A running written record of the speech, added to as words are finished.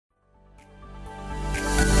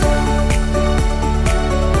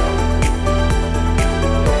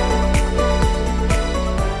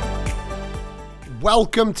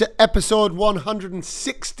welcome to episode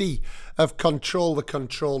 160 of Control the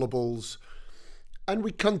Controllables. And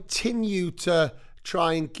we continue to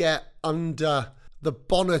try and get under the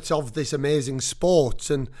bonnet of this amazing sport.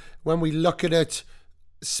 And when we look at it,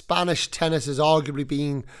 Spanish tennis has arguably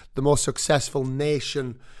been the most successful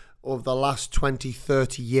nation of the last 20,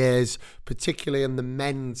 30 years, particularly on the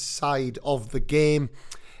men's side of the game.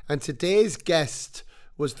 And today's guest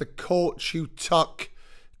was the coach who took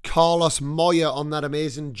Carlos Moya on that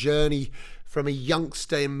amazing journey from a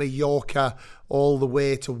youngster in Mallorca all the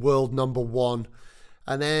way to world number one.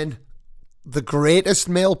 And then the greatest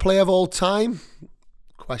male player of all time?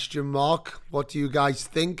 Question mark. What do you guys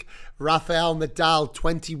think? Rafael Nadal,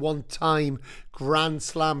 21-time Grand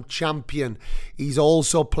Slam champion. He's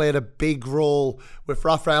also played a big role with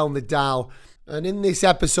Rafael Nadal. And in this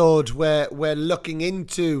episode, we're looking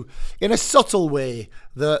into, in a subtle way,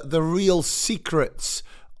 the real secrets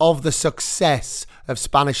of the success of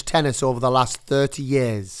Spanish tennis over the last 30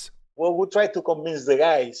 years. What we try to convince the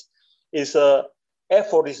guys is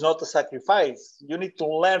effort is not a sacrifice. You need to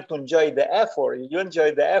learn to enjoy the effort. If you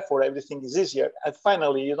enjoy the effort, everything is easier. And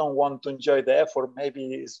finally, you don't want to enjoy the effort.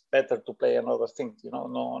 Maybe it's better to play another thing,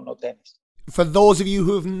 no tennis. For those of you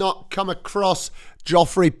who have not come across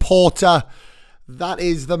Jofre Porta, that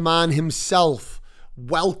is the man himself.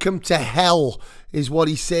 Welcome to hell is what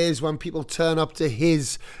he says when people turn up to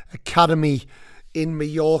his academy in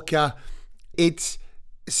Mallorca. It's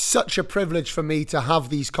such a privilege for me to have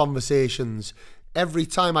these conversations. Every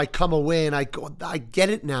time I come away and I go, I get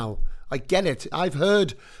it now. I get it. I've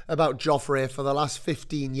heard about Jofre for the last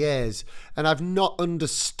 15 years and I've not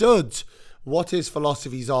understood what his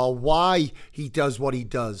philosophies are, why he does what he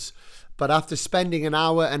does. But after spending an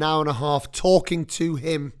hour and a half talking to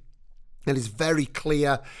him, it is very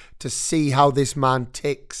clear to see how this man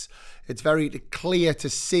ticks. It's very clear to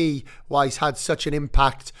see why he's had such an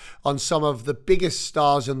impact on some of the biggest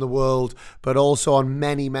stars in the world, but also on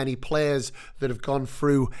many, many players that have gone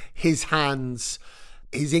through his hands.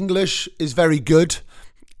 His English is very good.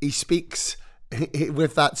 He speaks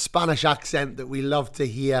with that Spanish accent that we love to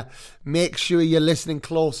hear. Make sure you're listening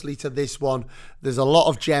closely to this one. There's a lot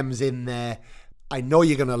of gems in there. I know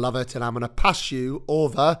you're going to love it, and I'm going to pass you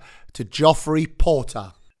over to Jofre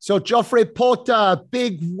Porta. So, Jofre Porta,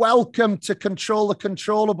 big welcome to Control the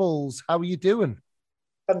Controllables. How are you doing?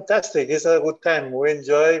 Fantastic. It's a good time. We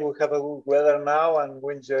enjoy. We have a good weather now, and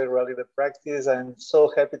we enjoy really the practice. I'm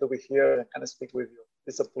so happy to be here and kind of speak with you.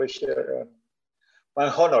 It's a pleasure and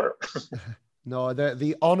an honor. No,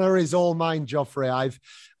 the honor is all mine, Jofre.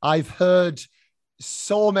 I've heard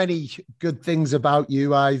so many good things about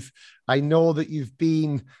you. I know that you've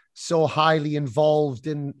been so highly involved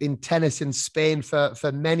in tennis in Spain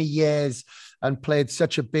for many years and played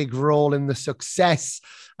such a big role in the success.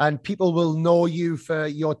 And people will know you for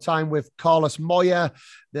your time with Carlos Moya.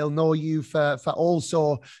 They'll know you for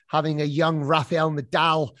also having a young Rafael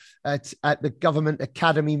Nadal at the Government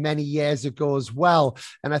Academy many years ago as well.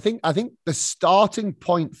 And I think the starting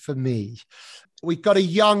point for me, we've got a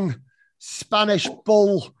young Spanish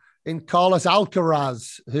bull in Carlos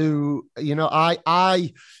Alcaraz, who,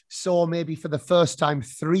 I saw maybe for the first time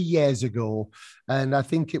 3 years ago. And I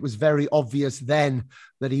think it was very obvious then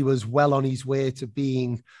that he was well on his way to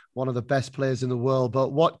being one of the best players in the world.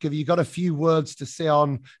 But have you got a few words to say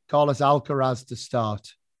on Carlos Alcaraz to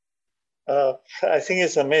start? I think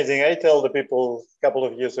it's amazing. I tell the people a couple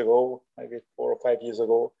of years ago, maybe 4 or 5 years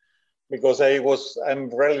ago, because I'm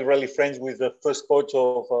really, really friends with the first coach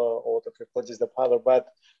or the first coach is the father, but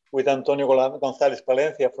with Antonio González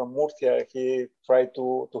Palencia from Murcia. He tried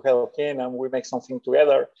to help him and we make something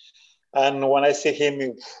together. And when I see him,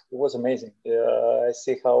 it was amazing. I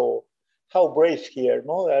see how brave here.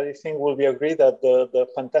 No, I think we'll be agreed that the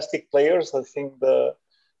fantastic players, I think the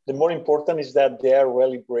more important is that they are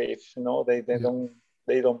really brave.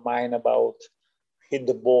 They don't mind about hit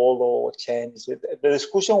the ball or change it. The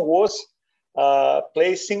discussion was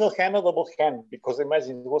play single hand or double hand, because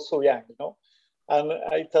imagine he was so young, And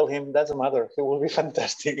I tell him, doesn't matter. He will be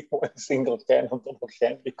fantastic when single hand or double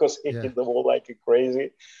hand, because he hit the ball like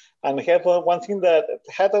crazy. And have one thing that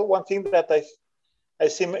I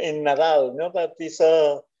see in Nadal, that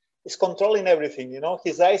is controlling everything.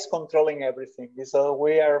 His eyes controlling everything.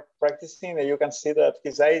 We are practicing, and you can see that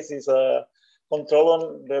his eyes is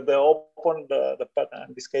controlling the open,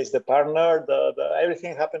 in this case, the partner,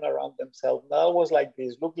 everything happened around themselves. Nadal was like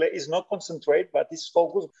this. Look, like he's not concentrate, but he's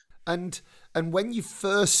focused. And when you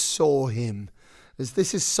first saw him, as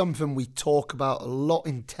this is something we talk about a lot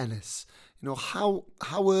in tennis, how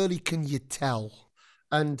early can you tell?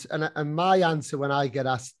 And my answer when I get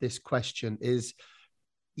asked this question is,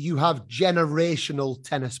 you have generational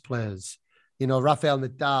tennis players. You know, Rafael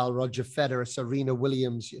Nadal, Roger Federer, Serena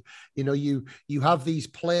Williams. You have these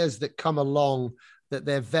players that come along that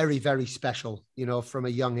they're very, very special, you know, from a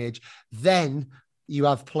young age. Then you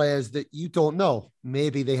have players that you don't know.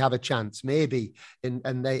 Maybe they have a chance, maybe,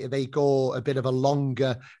 and they go a bit of a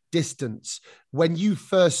longer distance. When you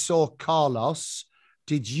first saw Carlos,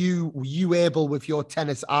 were you able with your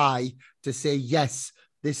tennis eye to say, yes,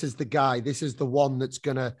 this is the guy, this is the one that's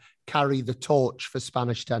going to carry the torch for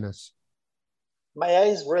Spanish tennis? My eye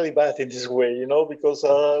is really bad in this way, you know, because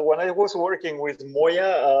when I was working with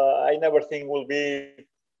Moya, I never think will be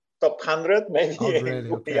top 100, maybe, Oh, and really?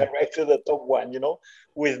 we Okay. arrived to the top one, you know.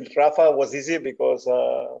 With Rafa was easy because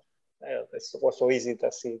it was so easy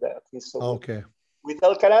to see that he's so good. Okay. With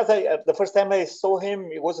Alcaraz, the first time I saw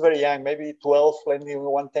him, he was very young, maybe 12, playing in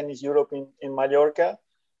one tennis Europe in Mallorca,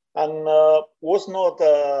 and was not.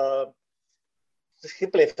 He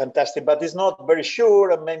played fantastic, but he's not very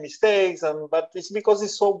sure and made mistakes. But it's because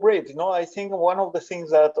he's so brave. You know, I think one of the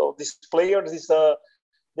things that of these players is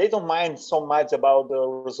they don't mind so much about the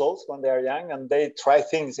results when they are young, and they try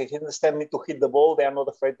things. They understand need to hit the ball. They are not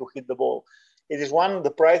afraid to hit the ball. It is one.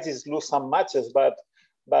 The prize is lose some matches, but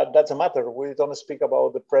doesn't matter. We don't speak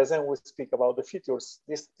about the present. We speak about the futures.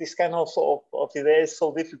 This kind of idea is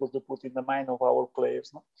so difficult to put in the mind of our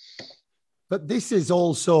players. No? But this is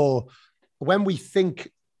also when we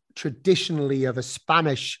think traditionally of a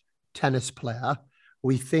Spanish tennis player,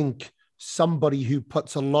 we think somebody who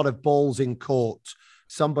puts a lot of balls in court,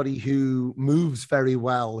 somebody who moves very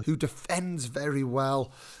well, who defends very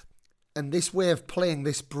well. And this way of playing,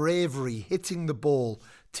 this bravery, hitting the ball,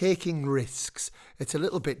 taking risks, it's a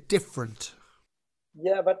little bit different.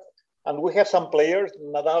 Yeah, and we have some players.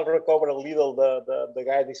 Nadal recovered a little. The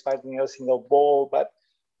guy is fighting every single ball, but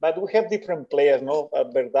we have different players, no?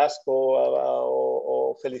 Verdasco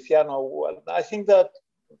or Feliciano. I think that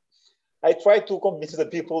I try to convince the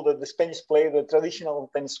people that the Spanish player, the traditional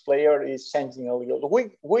tennis player, is changing a little.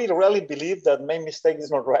 We really believe that my mistake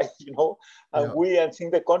is not right, you know, and I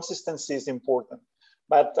think the consistency is important.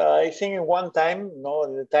 But I think in one time, no,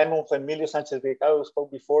 the time of Emilio Sanchez Vicado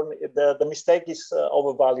spoke before, the mistake is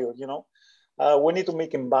overvalued, you know. We need to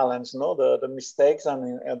make in balance, no, the mistakes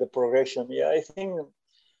and the progression. Yeah, I think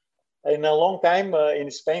in a long time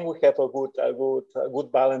in Spain we have a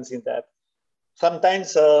good balance in that.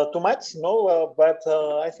 Sometimes too much, no, but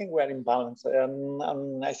I think we are in balance.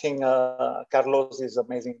 And I think Carlos is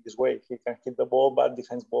amazing this way. He can hit the ball, but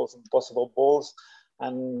defense balls, impossible balls.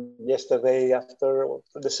 And yesterday, after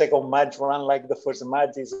the second match run like the first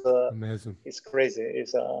match, is amazing. It's crazy.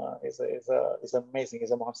 It's amazing. He's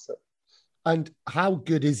a monster. And how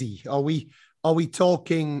good is he? Are we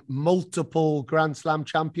talking multiple Grand Slam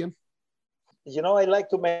champion? You know, I like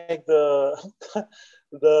to make the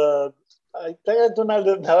I try to know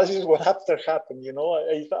the analysis what after happened. You know,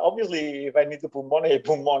 obviously if I need to put money, I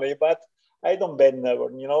put money, but I don't bet never.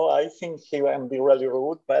 You know, I think he can be really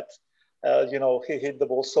rude, but you know, he hit the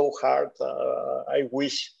ball so hard. I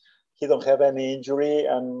wish he don't have any injury,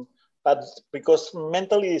 but because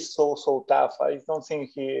mentally he's so tough, I don't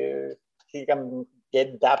think he can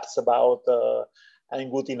get doubts about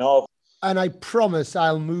I'm good enough. And I promise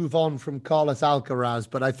I'll move on from Carlos Alcaraz,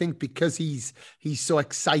 but I think because he's so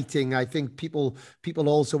exciting, I think people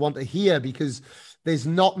also want to hear, because there's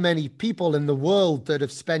not many people in the world that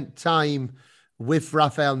have spent time with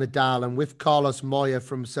Rafael Nadal and with Carlos Moya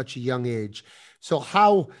from such a young age. So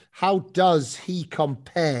how does he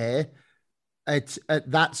compare at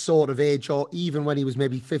that sort of age, or even when he was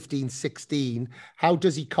maybe 15, 16, how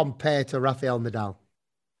does he compare to Rafael Nadal?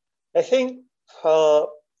 I think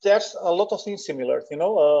there's a lot of things similar, you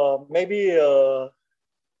know, maybe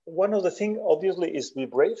one of the things obviously is be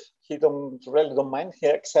brave. He really don't mind. He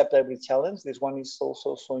accept every challenge. This one is so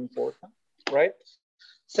important, right?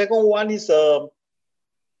 Second one is the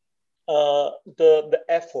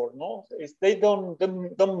effort. No, they don't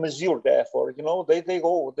measure the effort. You know, they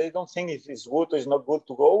go. They don't think if it's good or it's not good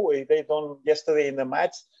to go. They don't. Yesterday in the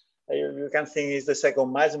match, you can think it's the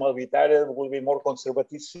second match. Will be tired. Will be more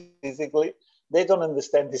conservative physically. They don't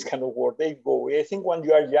understand this kind of word. They go. I think when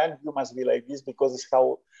you are young, you must be like this because it's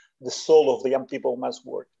how the soul of the young people must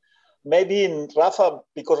work. Maybe in Rafa,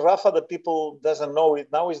 because Rafa, the people doesn't know it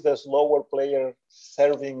now, is the slower player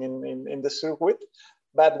serving in the circuit.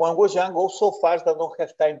 But when we was young, go so fast that don't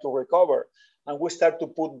have time to recover. And we start to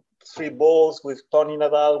put 3 balls with Tony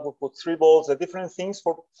Nadal. We put 3 balls, the different things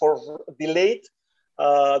for delayed,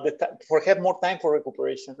 for have more time for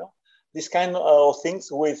recuperation. No? This kind of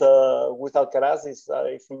things with Alcaraz is,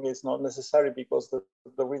 I think, is not necessary because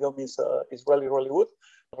the rhythm is really good.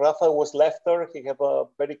 Rafa was lefter. He have a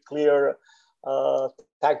very clear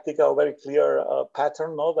tactical, very clear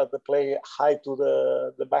pattern, no, that they play high to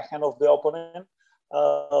the backhand of the opponent.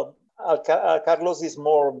 Carlos is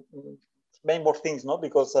more, many more things, no,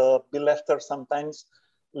 because be lefter sometimes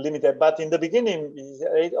limited. But in the beginning,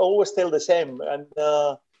 it always tell the same. And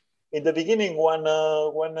in the beginning, when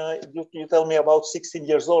you tell me about 16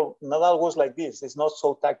 years old, Nadal was like this. It's not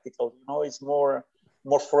so tactical, you know. It's more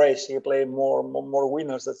fresh. He play more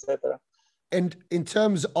winners, etc. And in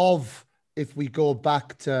terms of, if we go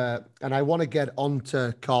back to, and I want to get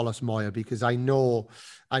onto Carlos Moya, because I know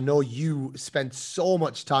you spent so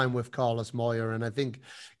much time with Carlos Moya, and I think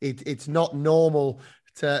it's not normal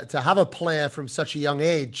to have a player from such a young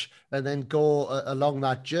age and then go along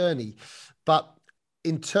that journey. But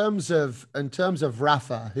in terms of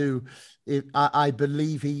Rafa, who I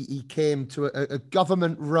believe he came to a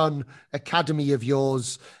government-run academy of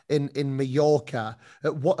yours in Mallorca.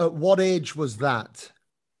 At what age was that?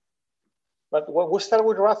 But when we start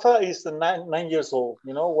with Rafa is the 9 years old.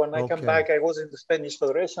 You know, when I come Okay. back, I was in the Spanish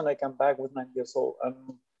Federation. I come back with 9 years old,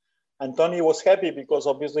 and Tony was happy because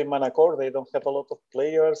obviously Manacor, they don't have a lot of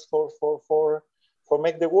players for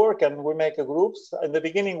make the work, and we make groups. In the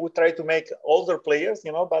beginning, we try to make older players,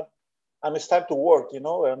 you know, and start to work, you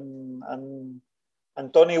know,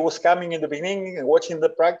 and Tony was coming in the beginning and watching the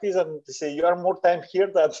practice and to say, you are more time here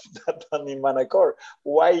than in Manacor.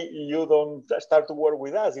 Why you don't start to work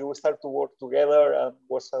with us? You will start to work together, and it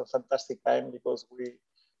was a fantastic time because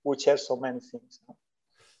we share so many things.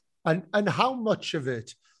 And how much of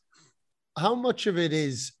it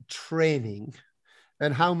is training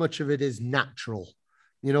and how much of it is natural?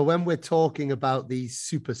 You know, when we're talking about these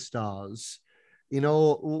superstars, you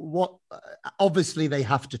know, what, obviously they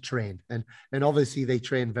have to train and obviously they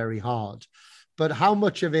train very hard, but how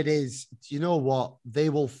much of it is, you know what, they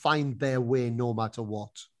will find their way no matter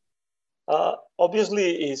what?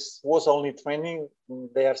 Obviously, it was only training.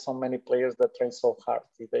 There are so many players that train so hard.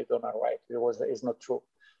 They don't arrive. It's not true.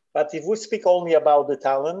 But if we speak only about the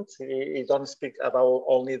talent, we don't speak about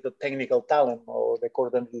only the technical talent or the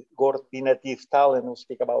coordinative talent. We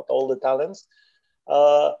speak about all the talents.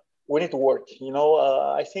 We need to work. You know,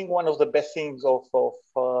 I think one of the best things of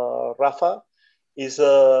Rafa is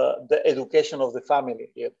the education of the family.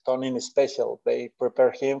 Tony is special. They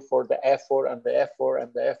prepare him for the effort and the effort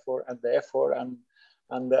and the effort and the effort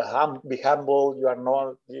and be humble.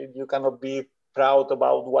 You cannot be proud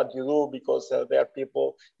about what you do because there are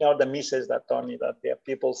people, you know, the message that Tony, that there are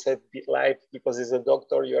people save life because he's a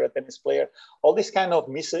doctor, you're a tennis player. All this kind of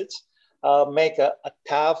message make a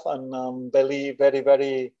tough and very, very,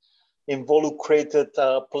 very involucrated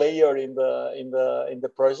player in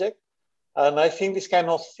the project. And I think this kind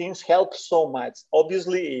of things help so much.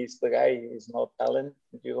 Obviously, the guy is not talent,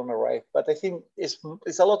 you don't arrive. But I think it's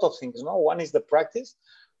a lot of things. No, one is the practice,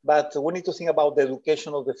 but we need to think about the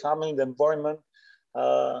education of the family, the environment.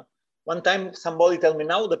 One time, somebody told me,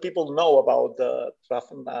 now the people know about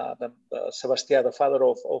Sebastian, the father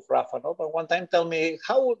of Rafa. No? But one time, tell me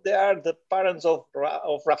how they are the parents of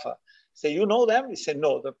Rafa. Say, you know them? He said,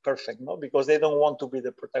 no, they're perfect, no, because they don't want to be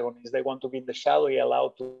the protagonist. They want to be in the shadow,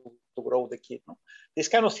 allowed to grow the kid. No? These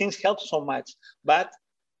kind of things help so much, but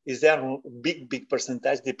is there a big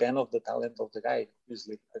percentage depend of the talent of the guy?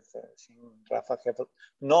 Obviously, I think Rafa have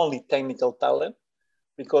not only technical talent,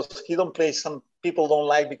 because he don't play, some people don't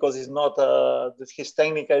like because he's not, his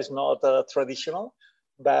technique is not traditional,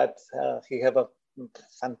 but he have a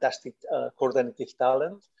fantastic coordinative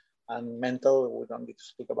talent. And mental, we don't need to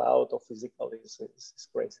speak about, or physical, is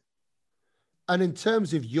crazy. And in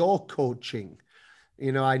terms of your coaching,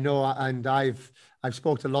 you know, I know, and I've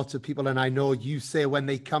spoken to lots of people, and I know you say when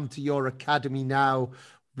they come to your academy now,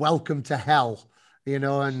 welcome to hell, you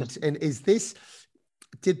know, and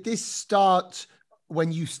did this start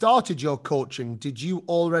when you started your coaching? Did you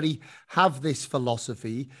already have this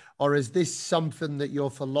philosophy, or is this something that your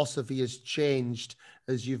philosophy has changed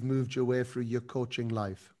as you've moved your way through your coaching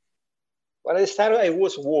life? When I started, I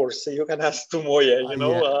was worse. So you can ask to Moya, you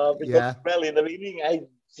know, because well, in the beginning, I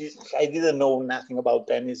didn't know nothing about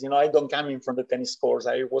tennis. You know, I don't come in from the tennis course.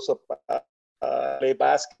 I was play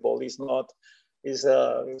basketball. It's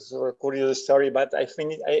a curious story, but I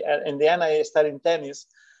finished. In the end, I started tennis,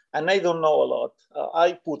 and I don't know a lot.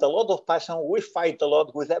 I put a lot of passion. We fight a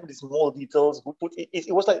lot with every small details. We put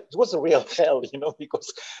it was a real hell, you know,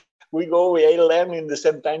 because I learn in the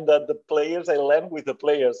same time that the players, I learn with the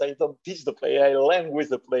players. I don't teach the player, I learn with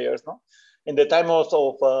the players. No, in the time of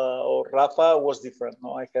Rafa was different.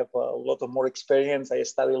 No, I have a lot of more experience. I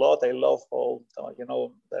study a lot. I love all, you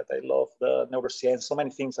know, that I love the neuroscience, so many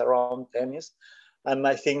things around tennis. And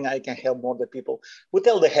I think I can help more the people. We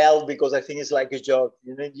tell the health because I think it's like a joke.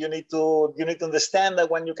 You need to understand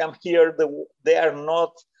that when you come here, they are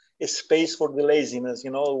not a space for the laziness.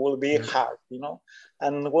 It will be hard.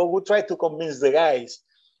 And what we try to convince the guys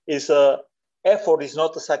is effort is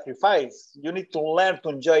not a sacrifice. You need to learn to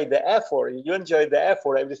enjoy the effort. If you enjoy the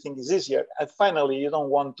effort, everything is easier. And finally, you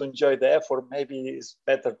don't want to enjoy the effort. Maybe it's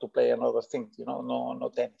better to play another thing.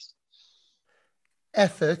 No tennis.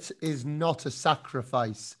 Effort is not a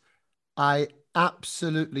sacrifice. I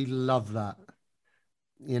absolutely love that.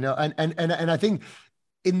 And I think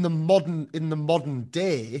in the modern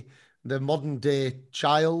day, the modern day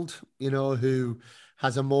child, who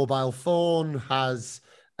has a mobile phone, has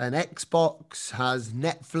an Xbox, has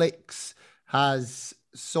Netflix, has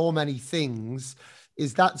so many things.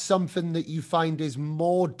 Is that something that you find is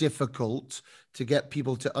more difficult to get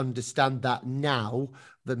people to understand that now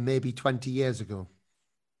than maybe 20 years ago?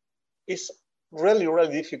 It's really,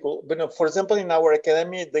 really difficult. But for example, in our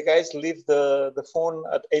academy, the guys leave the phone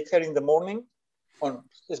at 8:30 in the morning.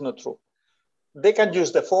 It's not true. They can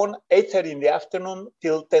use the phone 8:30 in the afternoon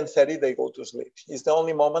till 10:30. They go to sleep. It's the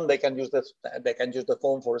only moment they can use the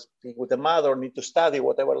phone for speak with the mother or need to study,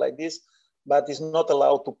 whatever like this. But it's not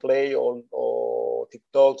allowed to play or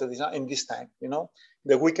TikTok in this time.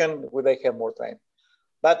 The weekend they have more time.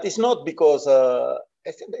 But it's not because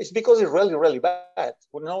it's because it's really, really bad.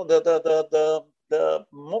 The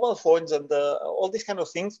mobile phones and all these kind of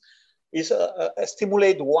things is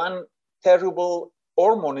stimulate one terrible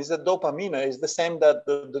hormone. Is the dopamine. It's the same that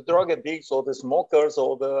the drug addicts or the smokers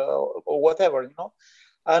or whatever.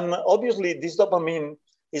 And obviously this dopamine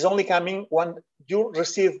is only coming when you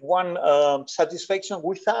receive one satisfaction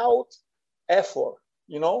without effort.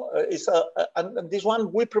 And this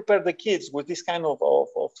one, we prepare the kids with this kind of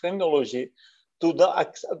technology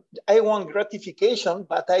I want gratification,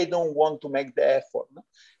 but I don't want to make the effort.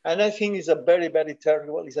 And I think it's a very, very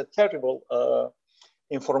terrible,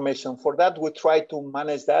 information. For that, we try to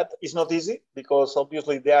manage that. It's not easy because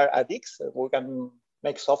obviously they are addicts. We can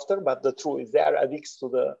make softer, but the truth is they are addicts to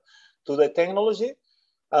the technology.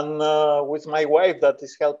 And with my wife, that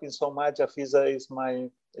is helping so much. Afisa is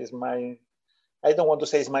my I don't want to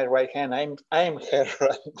say it's my right hand. I'm her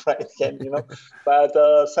right hand,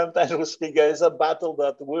 But sometimes we speak. It's a battle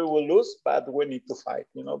that we will lose, but we need to fight,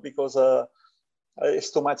 because it's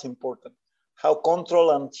too much important. How control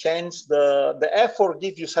and change the effort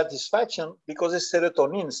give you satisfaction because it's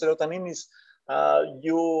serotonin. Serotonin is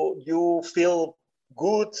you feel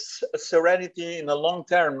good serenity in the long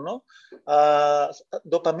term. No,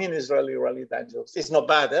 dopamine is really, really dangerous. It's not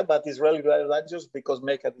bad, but it's really, really dangerous because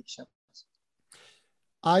make addiction.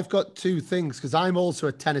 I've got two things because I'm also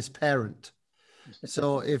a tennis parent.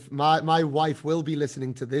 So if my wife will be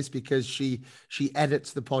listening to this because she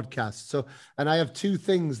edits the podcast. So, and I have two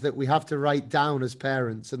things that we have to write down as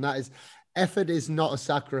parents, and that is effort is not a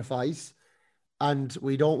sacrifice, and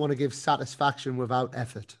we don't want to give satisfaction without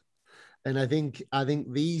effort. And I think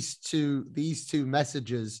these two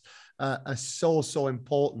messages are so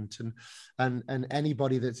important. And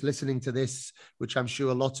anybody that's listening to this, which I'm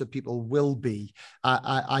sure lots of people will be,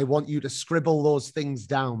 I want you to scribble those things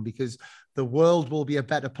down because the world will be a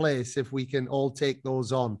better place if we can all take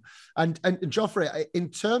those on. And Jofre, in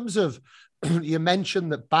terms of, you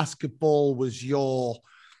mentioned that basketball was your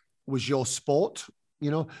sport,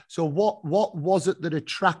 so what was it that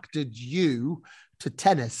attracted you to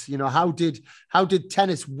tennis? How did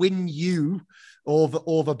tennis win you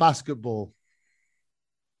over basketball?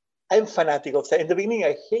 I'm fanatic of tennis. In the beginning,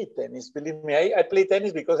 I hate tennis. Believe me, I play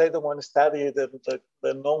tennis because I don't want to study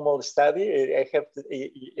the normal study.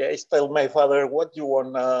 I tell my father, what do you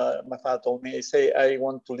want? My father told me, I say, I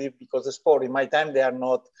want to live because of sport. In my time, they are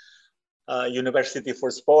not university for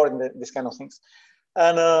sport and this kind of things.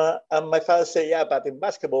 And my father say, yeah, but in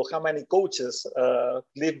basketball, how many coaches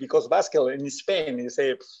live because basketball? In Spain, he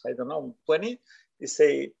say, I don't know, 20? He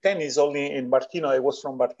say, 10 is only in Bartino. I was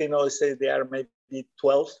from Bartino. He say they are maybe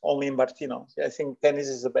 12 only in Bartino. I think tennis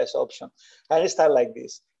is the best option. And I start like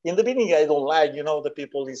this. In the beginning, I don't like, the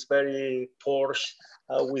people is very Porsche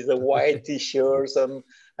with the white T-shirts. And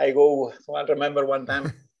I remember one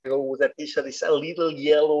time, go with a T-shirt is a little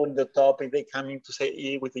yellow in the top, and they come in to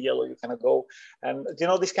say, with the yellow you cannot go, and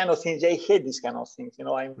these kind of things. I hate these kind of things.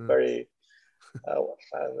 I'm very.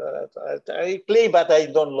 I play, but I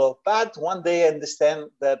don't love. But one day I understand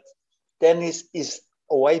that tennis is,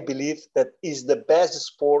 I believe that is the best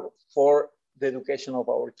sport for the education of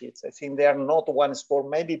our kids. I think they are not one sport,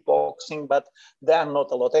 maybe boxing, but they are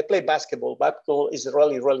not a lot. I play basketball. Basketball is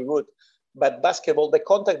really, really good. But basketball, the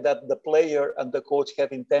contact that the player and the coach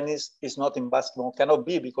have in tennis is not in basketball, cannot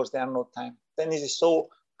be because there are no time. Tennis is so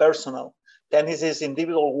personal. Tennis is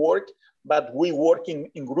individual work, but we work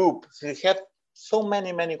in group. We have so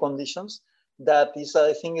many conditions that is,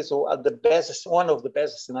 I think, is the best, one of the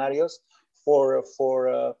best scenarios for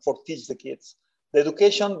teach the kids. The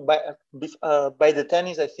education by the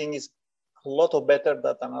tennis, I think, is a lot of better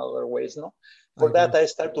than other ways. No, for that I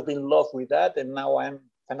start to be in love with that, and now I'm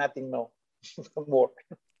fanatic now more.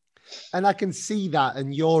 And I can see that,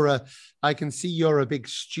 and I can see you're a big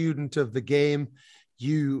student of the game.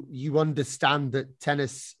 You understand that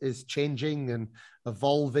tennis is changing and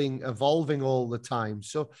evolving all the time.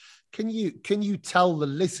 So can you tell the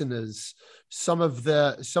listeners some of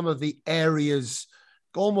the areas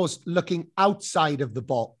almost looking outside of the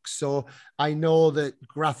box? So I know that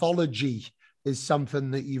graphology is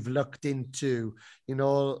something that you've looked into,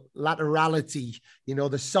 laterality,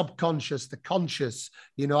 the subconscious, the conscious,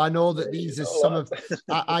 I know that these are some of,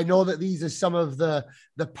 I know that these are some of the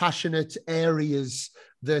passionate areas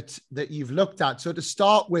that you've looked at. So to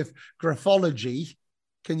start with graphology,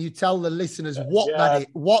 can you tell the listeners what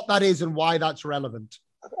that is and why that's relevant?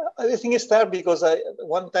 I think it started because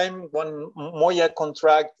one time when Moya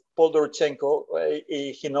contract Paul Dorchenko,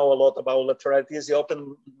 he know a lot about lateralities. He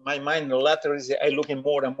opened my mind. Lateralities, I look in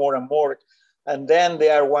more and more and more. And then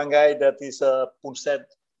there one guy that is Punset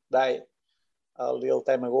died a little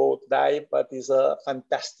time ago, but he's a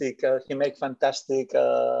fantastic. He make fantastic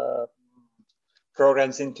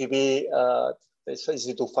programs in TV. It's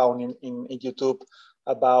easy to find in YouTube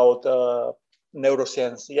about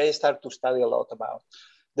neuroscience. Yeah, I start to study a lot about.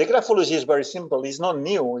 The graphology is very simple. It's not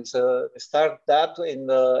new. It's start that in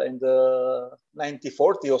the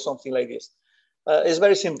 1940 or something like this. It's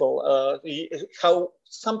very simple. How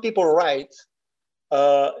some people write,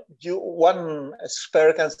 one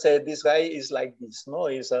expert can say this guy is like this. No,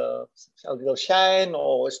 he's a little shine,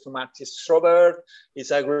 or it's too much extrovert.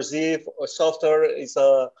 It's aggressive or softer. It's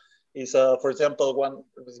for example, one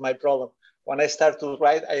is my problem. When I start to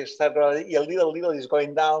write, I start a little is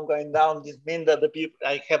going down. This means that the people,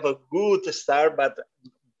 I have a good start, but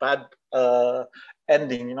bad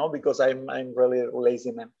ending, because I'm really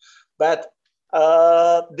lazy man. But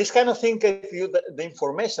this kind of thing gives you the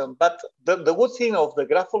information. But the good thing of the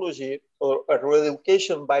graphology or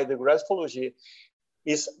education by the graphology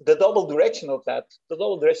is the double direction of that, the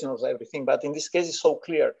double direction of everything. But in this case, it's so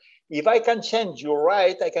clear. If I can change your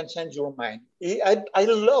right, I can change your mind. I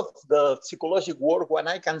love the psychological work when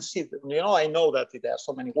I can see, I know that there are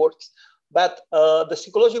so many works, but the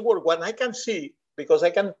psychological work when I can see, because I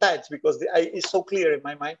can touch, because it's so clear in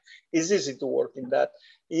my mind, it's easy to work in that.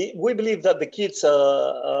 We believe that the kids,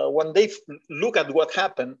 when they look at what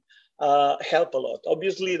happened, help a lot.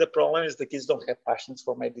 Obviously, the problem is the kids don't have passions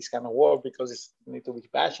for make this kind of work because it's need to be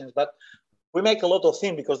passions, but we make a lot of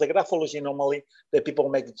things because the graphology normally the people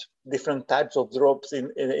make different types of drops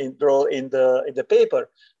in the paper.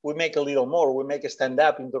 We make a little more. We make a stand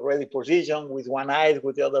up in the ready position with one eye,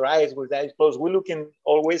 with the other eyes, with the eyes closed. We're looking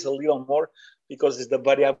always a little more because it's the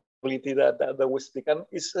variability that we speak, and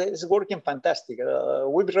it's working fantastic.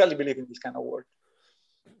 We really believe in this kind of work.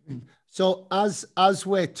 So as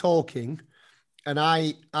we're talking, and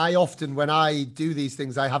I often when I do these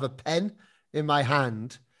things, I have a pen in my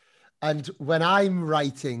hand. And when I'm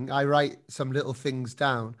writing, I write some little things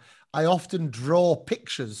down. I often draw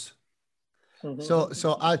pictures. Mm-hmm.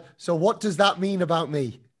 So what does that mean about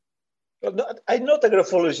me? I'm not a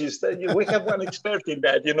graphologist. We have one expert in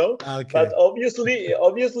that, Okay. But obviously,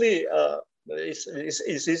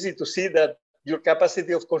 it's easy to see that your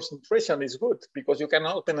capacity of concentration is good because you can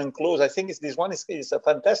open and close. I think this one is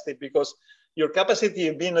fantastic because your capacity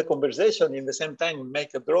of being a conversation in the same time,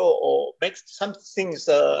 make a draw or make some things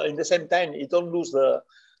in the same time, you don't lose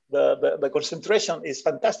the concentration is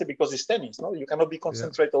fantastic because it's tennis. No, you cannot be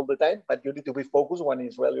concentrated all the time, but you need to be focused when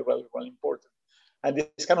it's really, really, really important. And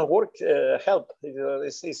this kind of work help.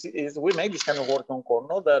 We make this kind of work on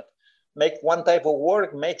Corno that make one type of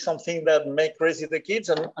work, make something that make crazy the kids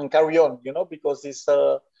and carry on, because it's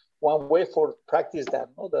one way for practice that,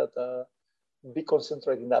 that be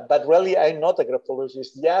concentrating that. But really, I'm not a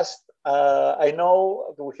graphologist. Yes, I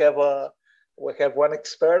know we have one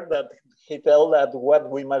expert that he tell that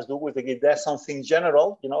what we must do with the kid. There's something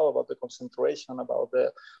general, about the concentration, about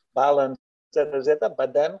the balance, etc.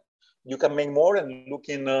 But then you can make more and look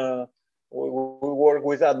in. We work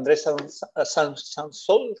with Andres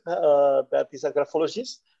Sansol, that is a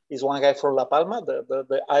graphologist. is one guy from La Palma,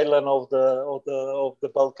 the island of the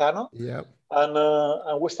volcano. Yeah.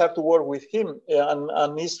 And we start to work with him,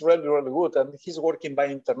 and he's really, really good. And he's working by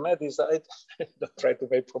internet. I don't try to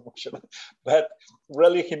make promotion, but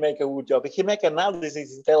really he make a good job. He make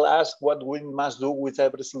analysis, he tell us what we must do with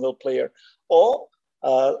every single player. Or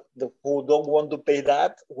who don't want to pay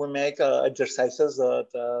that, we make exercises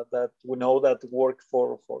that we know that work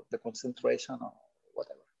for the concentration or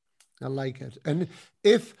whatever. I like it. And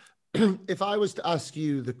if I was to ask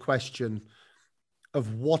you the question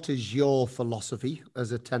of what is your philosophy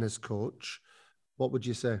as a tennis coach, what would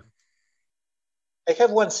you say? I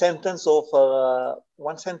have one sentence of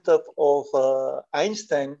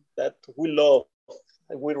Einstein that we love.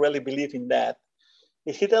 We really believe in that.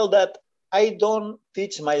 He told that I don't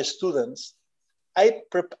teach my students. I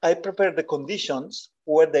prepare the conditions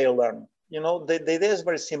where they learn. You know, the idea is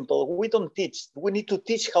very simple. We don't teach. We need to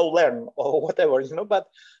teach how to learn or whatever, you know, but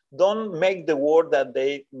don't make the work that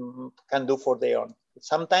they can do for their own.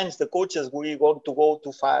 Sometimes the coaches, we want to go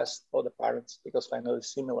too fast, or the parents, because finally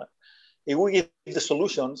it's similar. If we give the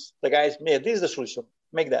solutions, the guys, yeah, this is the solution,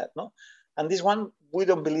 make that, no? And this one, we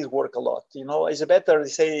don't believe work a lot. You know, it's better to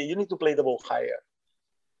say, you need to play the ball higher.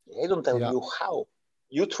 They don't tell you how.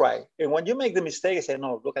 You try. And when you make the mistake, I say,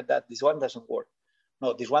 no, look at that. This one doesn't work.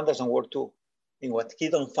 No, this one doesn't work too. And what he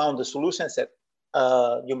don't found the solution, said,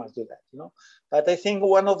 you must do that, you know. But I think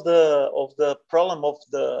one of the problem of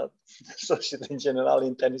the society in general,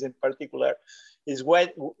 in tennis in particular, is when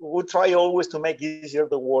we try always to make easier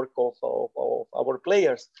the work of our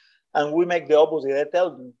players, and we make the opposite. I tell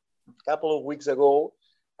a couple of weeks ago,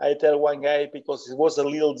 I tell one guy, because it was a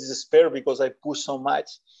little despair because I pushed so much,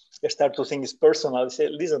 I start to think it's personal. I say,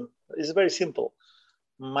 listen, it's very simple.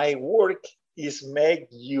 My work is make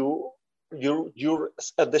your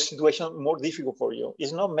the situation more difficult for you.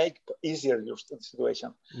 It's not make easier your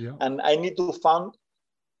situation. Yeah. And I need to find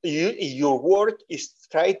your work is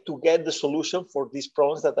try to get the solution for these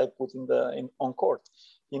problems that I put on court.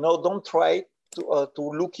 You know, don't try to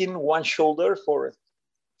look in one shoulder for it.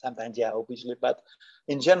 Sometimes, yeah, obviously, but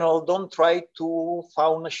in general, don't try to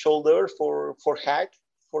find a shoulder for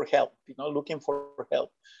help. You know, looking for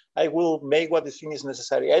help. I will make what the thing is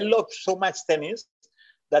necessary. I love so much tennis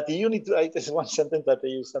that you need to. This is one sentence that I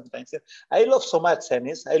use sometimes. I love so much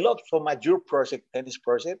tennis. I love so much your project, tennis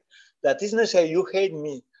project, that it's necessary you hate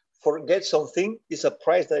me. Forget something is a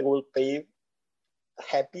price that I will pay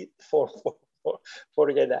happy for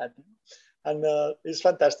get that. And it's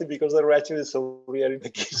fantastic because the reaction is so real in the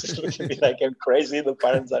kids looking at me like I'm crazy. The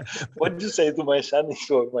parents are, what did you say to my son?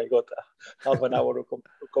 Oh my God, half an hour of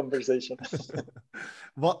conversation.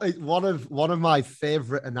 One of my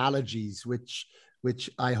favorite analogies, which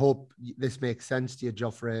I hope this makes sense to you,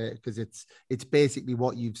 Jofre, because it's basically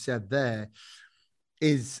what you've said there,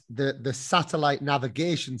 is the satellite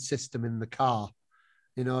navigation system in the car.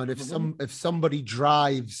 You know, and if somebody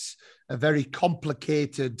drives a very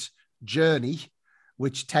complicated journey,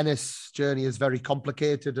 which tennis journey is very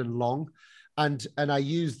complicated and long, and I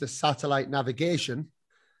use the satellite navigation,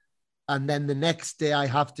 and then the next day I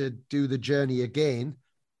have to do the journey again,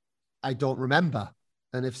 I don't remember.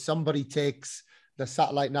 And if somebody takes the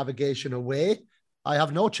satellite navigation away, I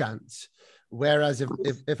have no chance. Whereas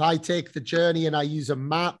if I take the journey and I use a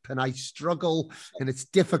map and I struggle and it's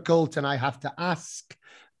difficult and I have to ask,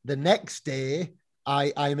 the next day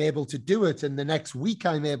I'm able to do it, and the next week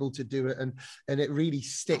I'm able to do it, and it really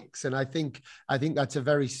sticks. And I think that's a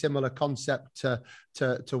very similar concept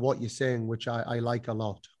to what you're saying, which I like a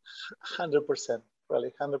lot. 100%,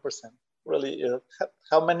 really, 100%. Really,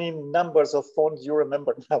 how many numbers of phones you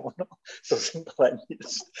remember now? No? So simple like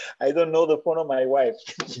this. I don't know the phone of my wife.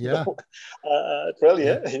 Yeah. Really,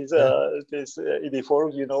 yeah. It's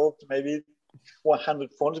before, you know, maybe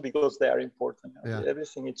 100 phones because they are important. Yeah.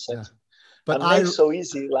 Everything is set. Yeah. But and makes so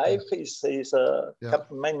easy. Life is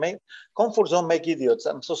my comfort zone make idiots.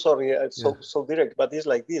 I'm so sorry, it's so direct, but it's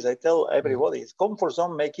like this. I tell everybody, comfort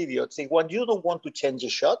zone make idiots. When you don't want to change a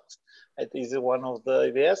shot, it is one of the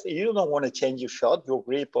ideas. You don't want to change your shot, your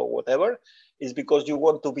grip or whatever, is because you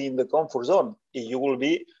want to be in the comfort zone. You will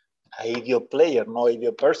be an idiot player, not an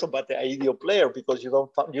idiot person, but an idiot player because you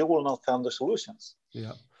will not find the solutions.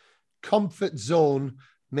 Yeah, comfort zone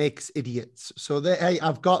makes idiots. So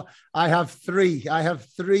I have three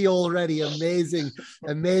already.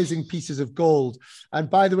 Amazing pieces of gold. And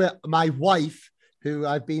by the way, my wife, who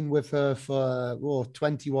I've been with her for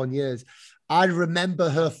 21 years, I remember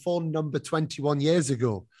her phone number 21 years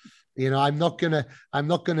ago. I'm not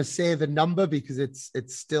gonna say the number because it's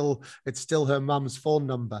still her mum's phone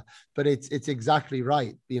number, but it's exactly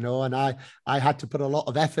right, and I had to put a lot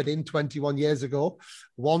of effort in 21 years ago,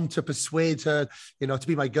 one, to persuade her, to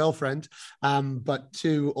be my girlfriend, but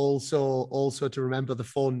two, also to remember the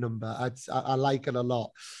phone number. I like it a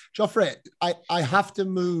lot. Jofre, I have to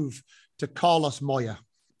move to Carlos Moya,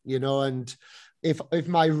 and if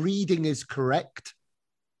my reading is correct,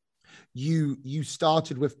 you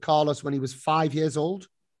started with Carlos when he was 5 years old?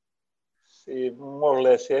 More or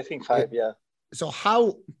less, I think 5, yeah. So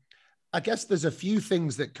I guess there's a few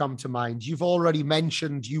things that come to mind. You've already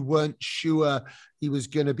mentioned you weren't sure he was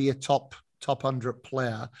going to be a top 100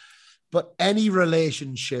 player, but any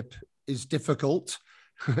relationship is difficult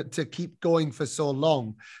to keep going for so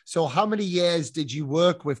long. So how many years did you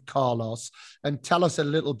work with Carlos? And tell us a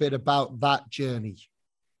little bit about that journey.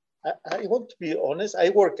 I want to be honest.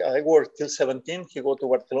 I worked till 17. He go to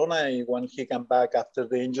Barcelona, and when he came back after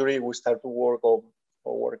the injury, we start to work or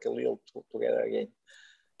work a little together again.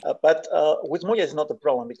 But with Moya, it's not a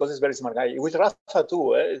problem because he's a very smart guy. With Rafa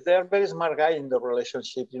too, they're very smart guy in the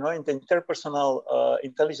relationship. In the interpersonal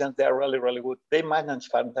intelligence, they are really, really good. They manage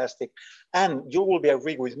fantastic. And you will be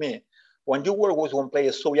agree with me. When you work with one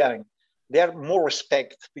player so young, they are more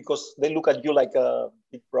respect because they look at you like a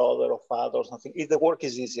big brother or father or something. If the work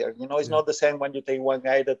is easier, it's not the same when you take one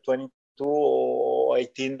guy that 22 or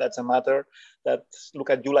 18, that's a matter, that look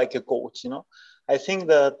at you like a coach, I think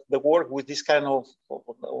that the work with this kind of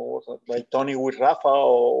like Tony with Rafa,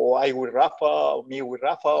 or I with Rafa, or me with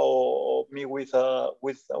Rafa, or me with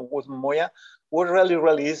Moya, was really,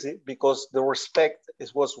 really easy because the respect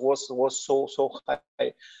was so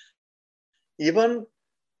high. Even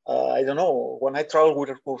I don't know, when I travel with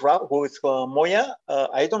Moya,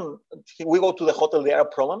 we go to the hotel, there are a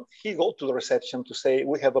problem. He go to the reception to say,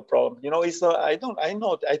 we have a problem. I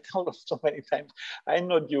tell them so many times, I'm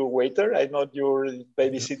not your waiter, I'm not your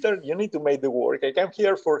babysitter. You need to make the work. I come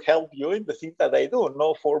here for help you in the things that I do,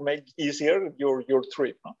 not for make easier your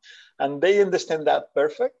trip. No? And they understand that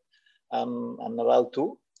perfect. And Nadal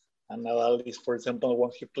too. And Nadal is, for example,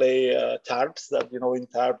 when he play tarps, that, in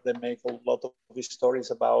tarp, they make a lot of these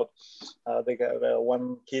stories about the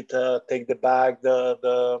one kid take the bag,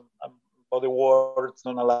 the body words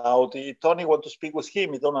don't allowed. Tony want to speak with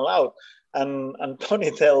him, he don't allow. And Tony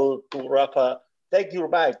tell to Rafa, take your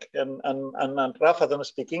bag. And Rafa don't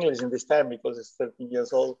speak English in this time because he's 13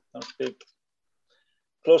 years old, don't speak,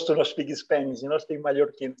 close to not speaking Spanish, speak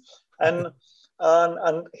Mallorquin. And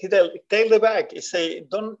he take the bag. He say,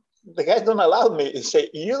 the guys don't allow me. He say,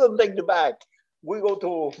 you don't take the bag. We go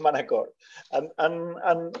to Manacor.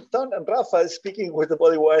 And Rafa is speaking with the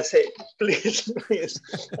body where I say, please.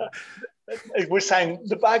 We sign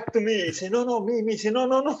the bag to me. He say, no, me. He say, no,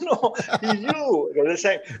 you. They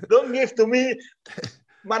say, don't give to me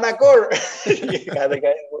Manacor. The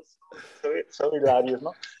guy was so hilarious,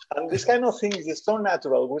 no? And this kind of thing is so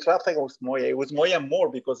natural. With Rafa and with Moya. With Moya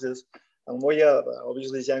more because Moya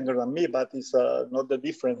obviously is younger than me, but it's not the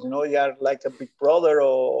difference. You are like a big brother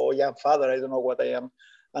or young father. I don't know what I am.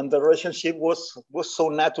 And the relationship was so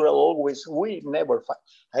natural always. We never fight.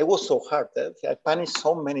 I was so hard. I punished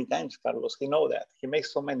so many times, Carlos. He know that. He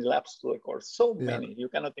makes so many laps to the course. So many. You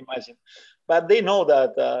cannot imagine. But they know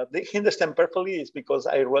that he understand perfectly. It's because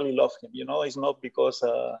I really love him. It's not because...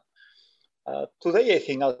 today, I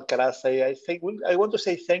think Alcaraz, I want to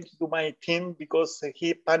say thank you to my team because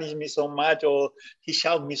he punished me so much or he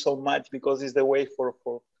shouted me so much because it's the way for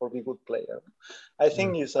be good player. I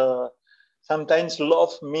think it's sometimes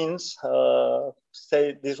love means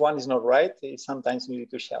say this one is not right. Sometimes you need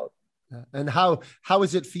to shout. And how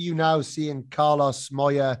is it for you now seeing Carlos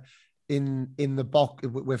Moya in the box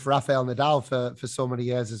with Rafael Nadal for so many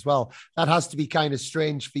years as well? That has to be kind of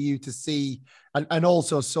strange for you to see, and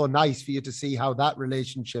also so nice for you to see how that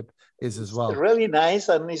relationship is as well. It's really nice,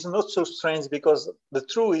 and it's not so strange because the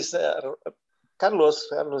truth is Carlos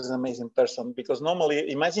is an amazing person because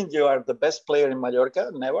normally imagine you are the best player in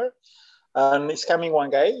Mallorca, never, and it's coming one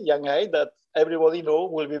guy, young guy that everybody know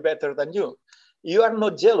will be better than you. You are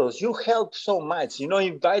not jealous. You help so much.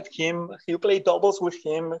 Invite him. You play doubles with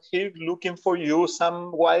him. He's looking for you,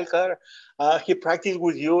 some wild card. He practiced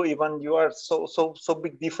with you, even you are so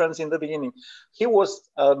big difference in the beginning. He was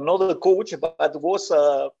not a coach, but was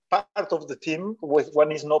part of the team when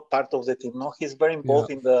he's not part of the team. No, he's very involved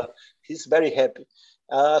in he's very happy.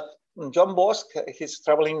 John Bosch, he's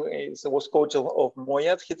traveling, was coach of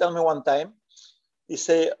Moya. He told me one time, he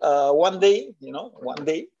said, one day,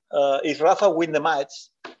 if Rafa win the match,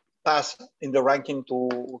 pass in the ranking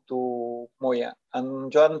to Moya.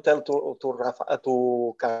 And Joan tell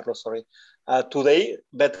to Carlos, sorry, today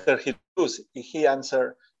better he lose. He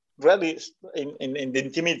answered really in the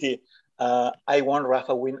intimity. I want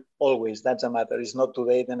Rafa win always. That's a matter. It's not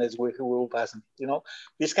today, then it's we will pass. You know,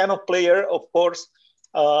 this kind of player, of course,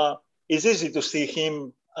 it's easy to see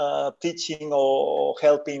him teaching or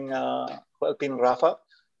helping Rafa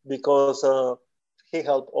because he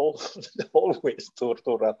helped always to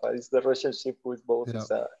Rafa. It's the relationship with both. Yeah.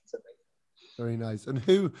 Is Very nice. And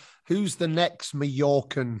who's the next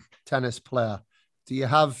Mallorcan tennis player? Do you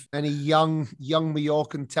have any young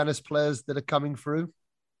Mallorcan tennis players that are coming through?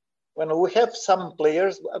 When we have some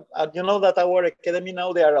players, you know that our academy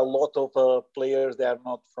now there are a lot of players. They are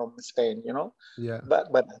not from Spain, you know. Yeah. But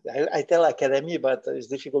I tell academy, but it's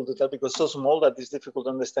difficult to tell because so small that it's difficult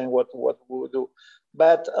to understand what we do.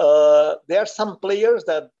 But there are some players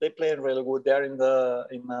that they play really good. They're in the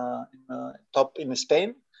top in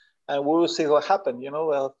Spain, and we will see what happens. You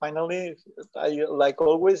know, finally, like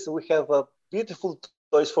always, we have a beautiful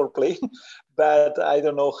toys for play, but I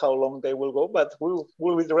don't know how long they will go. But will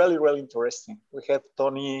be really interesting. We have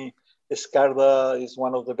Tony Escarda is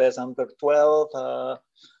one of the best under 12.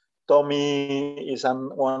 Tommy is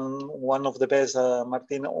one of the best.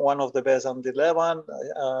 Martin, one of the best under 11.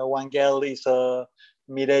 Wangel is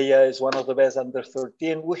Mireia is one of the best under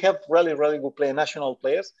 13. We have really good national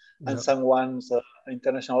players, and some ones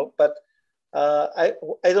international. But I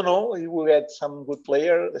don't know. We will get some good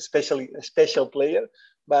player, especially a special player.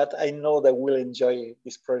 But I know that we'll enjoy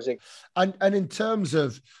this project. And in terms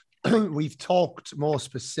of, we've talked more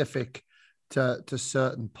specific to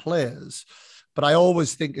certain players, but I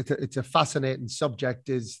always think it's a fascinating subject,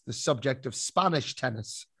 is the subject of Spanish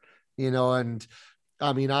tennis, you know. And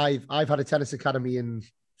I mean, I've had a tennis academy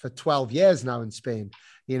for 12 years now in Spain,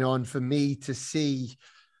 you know, and for me to see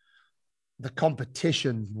the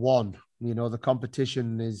competition the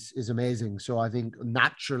competition is amazing. So I think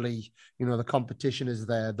naturally, you know, the competition is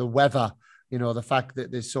there, the weather, you know, the fact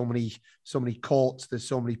that there's so many courts, there's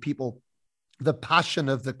so many people, the passion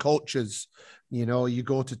of the coaches, you know, you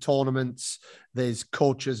go to tournaments, there's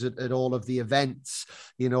coaches at all of the events,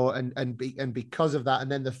 you know, and because of that.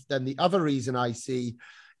 And then the other reason I see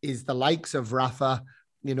is the likes of Rafa,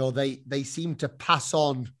 you know, they seem to pass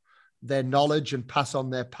on their knowledge and pass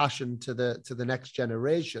on their passion to the next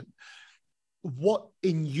generation. What,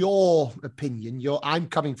 in your opinion, I'm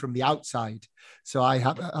coming from the outside, so I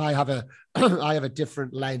have a I have a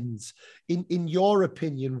different lens. In your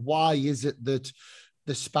opinion, why is it that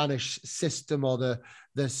the Spanish system or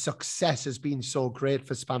the success has been so great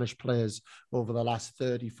for Spanish players over the last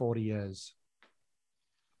 30, 40 years?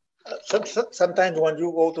 Sometimes when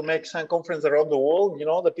you go to make some conference around the world, you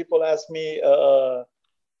know, the people ask me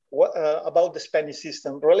what about the Spanish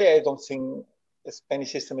system. Really, I don't think the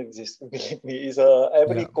Spanish system exists. Believe me, is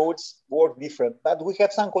every coach work different, but we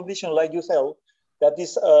have some condition like you said that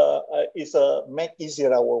is make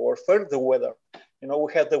easier our work. First, the weather. You know,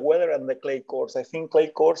 we have the weather and the clay courts. I think clay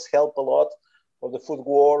courts help a lot for the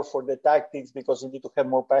footwork, for the tactics, because you need to have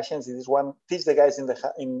more patience. This one teach the guys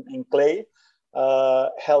in clay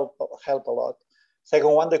help a lot.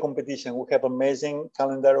 Second one, the competition. We have amazing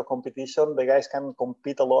calendar of competition. The guys can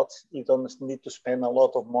compete a lot. You don't need to spend a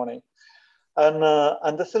lot of money. And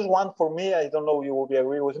the third one for me, I don't know you will be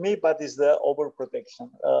agree with me, but is the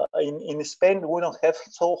overprotection. In Spain, we don't have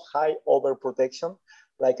so high overprotection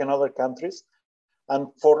like in other countries. And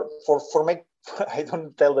for me, I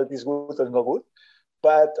don't tell that it's good or not good,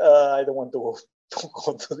 but I don't want to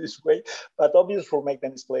go to this way. But obviously for make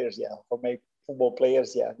tennis players, yeah. For make football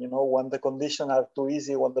players, yeah. You know, when the conditions are too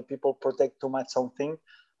easy, when the people protect too much something,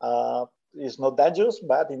 it's not dangerous,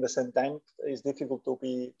 but in the same time, it's difficult to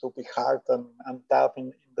be hard and tough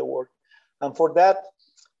in the work. And for that,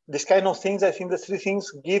 this kind of things, I think the three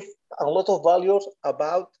things give a lot of values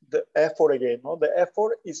about the effort again. No? The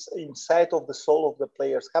effort is inside of the soul of the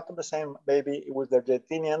players. Happen the same maybe with the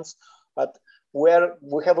Argentinians, but where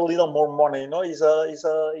we have a little more money, you know, is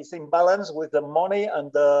in balance with the money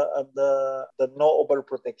and the no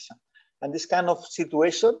overprotection. And this kind of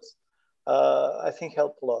situations, I think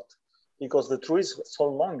help a lot. Because the tour is so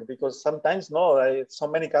long. Because sometimes, so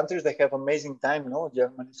many countries, they have amazing time,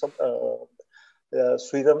 Germany,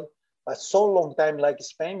 Sweden, but so long time like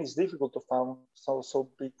Spain is difficult to find so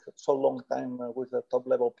big, so long time with the top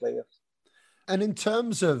level players. And in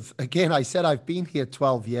terms of, again, I said I've been here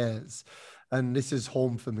 12 years and this is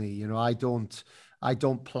home for me. You know, I don't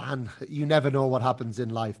plan. You never know what happens in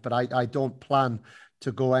life, but I don't plan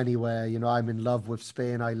to go anywhere. You know, I'm in love with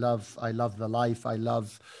Spain. I love the life. I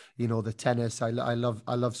love, you know, the tennis. I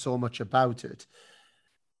love so much about it.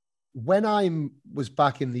 when I was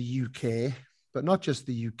back in the UK, but not just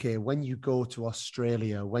the UK, when you go to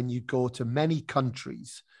Australia, when you go to many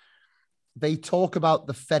countries, they talk about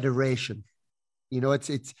the federation.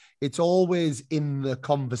 It's always in the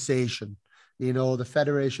conversation. The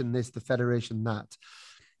federation this, the federation that.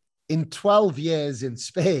 In 12 years in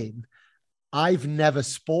Spain, I've never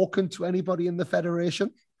spoken to anybody in the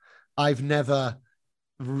federation. I've never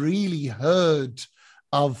really heard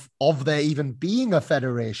of there even being a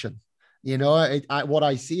federation. What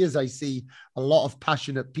I see is I see a lot of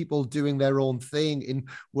passionate people doing their own thing, in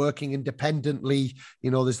working independently.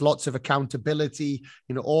 There's lots of accountability,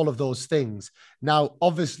 all of those things. Now,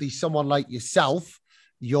 obviously, someone like yourself,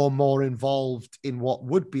 you're more involved in what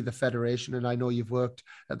would be the federation, and I know you've worked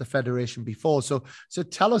at the federation before. So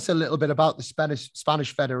tell us a little bit about the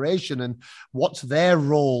Spanish Federation and what's their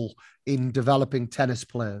role in developing tennis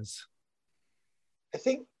players. I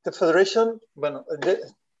think the federation, well,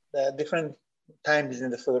 the different times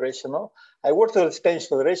in the federation. No? I worked at the Spanish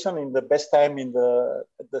Federation in the best time in the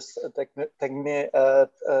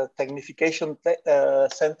Technification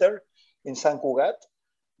Center in San Cugat.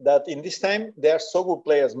 That in this time, they are so good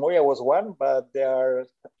players. Moya was one, but there are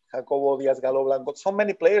Jacobo Diaz Galo Blanco, so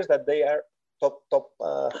many players that they are top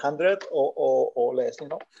 100 or less,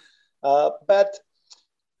 but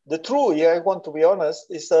the truth, I want to be honest,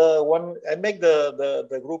 is when I make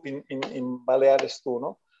the group in Baleares too,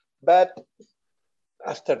 no? But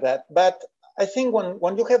after that, I think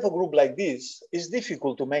when you have a group like this, it's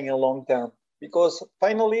difficult to make a long term, because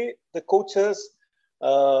finally the coaches,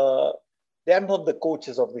 they are not the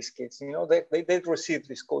coaches of these kids. They receive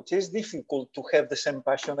these coaches. It's difficult to have the same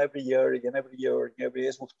passion every year, every year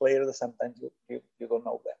with players. Sometimes you don't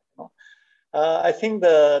know that. I think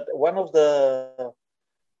that one of the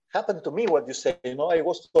happened to me what you say. I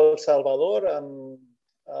was to El Salvador and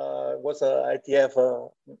was a ITF.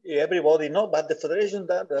 Everybody know, but the federation,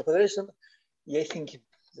 I think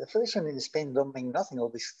the federation in Spain don't make nothing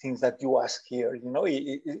of these things that you ask here.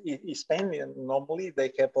 In Spain normally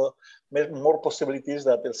they have more possibilities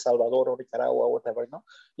than El Salvador or Nicaragua or whatever.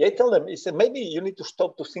 I tell them, maybe you need to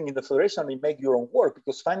stop to think in the federation and make your own work,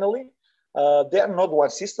 because finally they are not one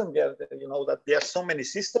system. That there are so many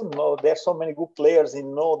systems. There are so many good players. They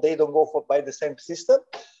don't go by the same system,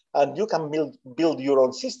 and you can build your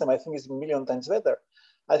own system. I think it's a million times better.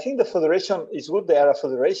 I think the federation is good. They are a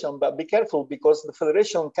federation, but be careful, because the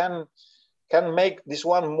federation can make this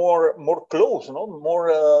one more close.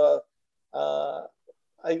 More.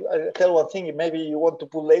 I tell one thing. Maybe you want to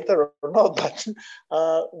put later or not. But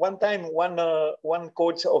one time, one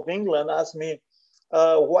coach of England asked me,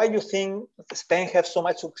 why do you think Spain have so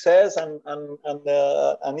much success and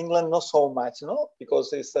England not so much?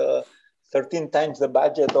 Because it's 13 times the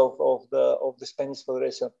budget of the Spanish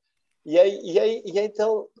Federation.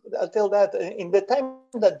 I'll tell that in the time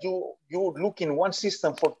that you look in one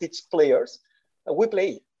system for teach players, we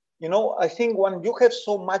play. I think when you have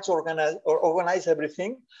so much organize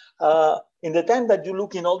everything, in the time that you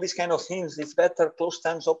look in all these kind of things, it's better close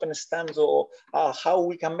stands, open stands, or how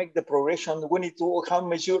we can make the progression. We need to how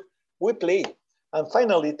measure. We play, and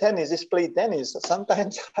finally, tennis is play tennis.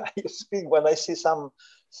 Sometimes I speak when I see some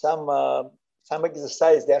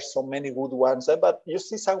exercise. There are so many good ones, but you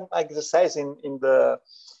see some exercise in the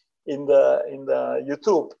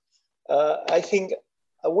YouTube. I think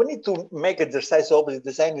we need to make exercise. Obviously,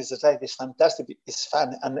 design exercise is fantastic. It's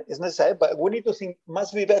fun and it's necessary, but we need to think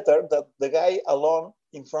must be better that the guy alone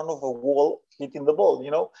in front of a wall hitting the ball.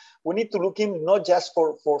 We need to look in not just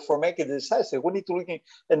for making exercise. We need to look in,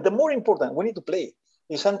 and the more important, we need to play.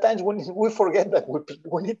 Sometimes we forget that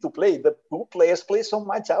we need to play. The good players play so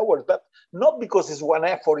much hours, but not because it's one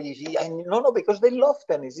effort. No, because they love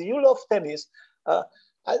tennis. You love tennis.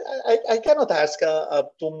 I cannot ask to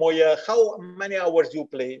Moya how many hours you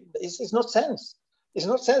play. It's not sense. It's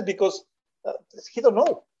not sense because he don't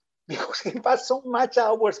know. Because he passed so much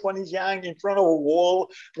hours when he's young in front of a wall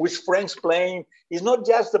with friends playing. It's not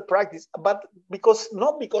just the practice, but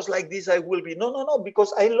not because like this I will be. No,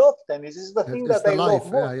 because I love tennis. This is the thing that I love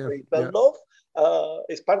more. The love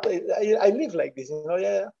is part of, I live like this,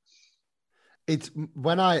 It's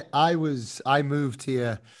when I moved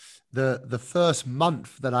here, the first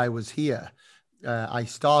month that I was here, I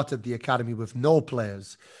started the academy with no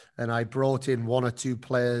players, and I brought in one or two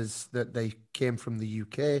players that they came from the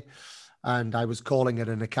UK, and I was calling it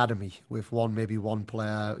an academy with maybe one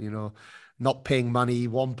player, not paying money,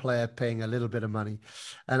 one player paying a little bit of money.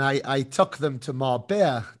 And I took them to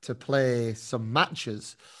Marbella to play some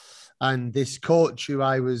matches. And this coach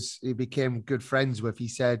he became good friends with, he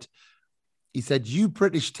said, you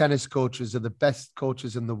British tennis coaches are the best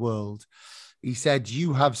coaches in the world. He said,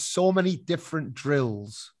 you have so many different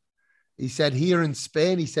drills. He said, here in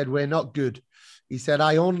Spain, he said, we're not good. He said,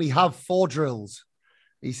 I only have 4 drills.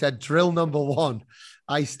 He said, drill number 1,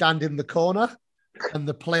 I stand in the corner and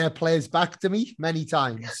the player plays back to me many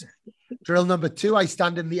times. Drill number 2, I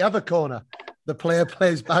stand in the other corner. The player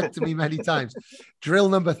plays back to me many times. Drill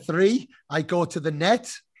number 3, I go to the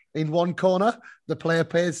net in one corner. The player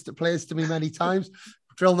plays to me many times.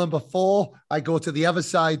 Drill number 4, I go to the other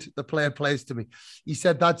side. The player plays to me. He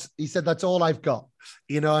said that's all I've got,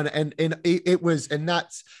 and it was, and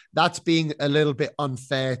that's being a little bit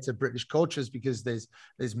unfair to British coaches, because there's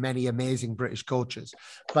many amazing British coaches,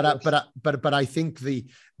 but I think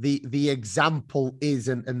the example is,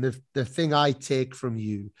 and the thing I take from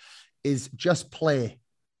you is just play,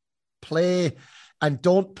 and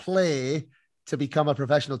don't play to become a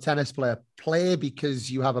professional tennis player. Play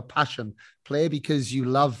because you have a passion. Play because you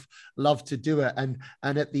love to do it. And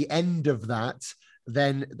at the end of that,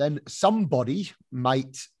 then somebody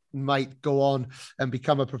might go on and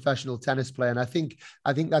become a professional tennis player. And I think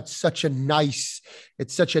that's such a nice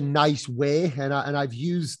way. And I've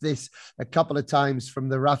used this a couple of times from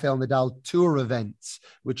the Rafael Nadal Tour events,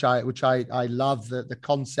 which I love the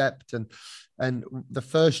concept. And the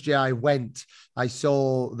first year I went, I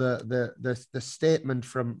saw the statement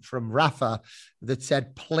from Rafa that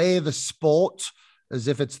said, play the sport as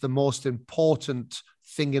if it's the most important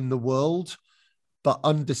thing in the world, but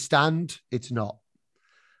understand it's not.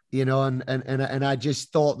 And I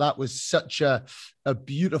just thought that was such a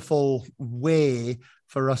beautiful way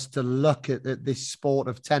for us to look at this sport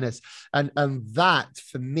of tennis. And that,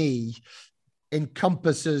 for me,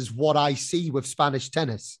 encompasses what I see with Spanish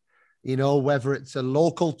tennis. Whether it's a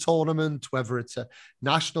local tournament, whether it's a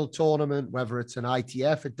national tournament, whether it's an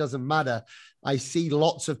ITF, it doesn't matter. I see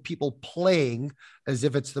lots of people playing as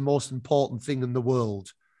if it's the most important thing in the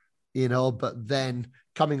world, but then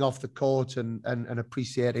coming off the court and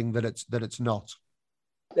appreciating that it's not.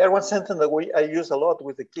 There was sentence that I use a lot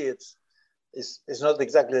with the kids. It's not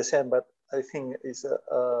exactly the same, but I think it's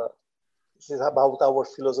about our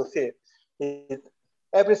philosophy.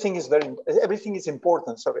 Everything is important.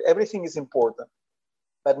 Everything is important,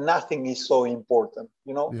 but nothing is so important.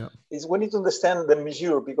 Yeah. We need to understand the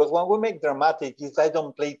measure, because when we make dramatic, if I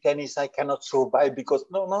don't play tennis, I cannot survive, because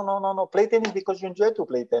no. Play tennis because you enjoy to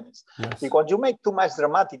play tennis. Yes. Because you make too much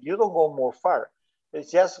dramatic, you don't go more far.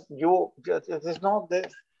 It's just you. It's not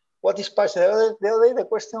what is passion. The other day the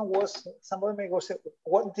question was, somebody may say,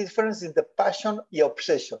 what difference is the passion and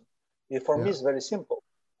obsession? For me, it's very simple.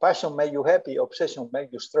 Passion make you happy, obsession make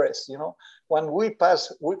you stress. When we cross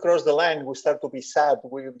the line, we start to be sad.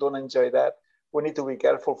 We don't enjoy that. We need to be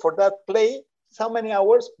careful for that. Play so many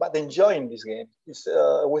hours, but enjoying this game. It's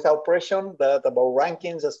without pressure, that about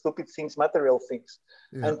rankings, stupid things, material things.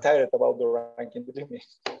 Yeah. I'm tired about the ranking, believe me.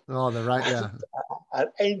 Oh, the right, yeah.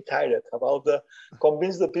 I'm tired about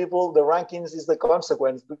convince the people the rankings is the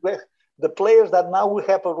consequence. The players that now we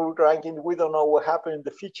have a good ranking, we don't know what happened in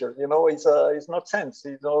the future. It's not sense.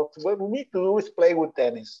 What we need to do is play with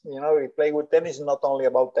tennis. Play with tennis is not only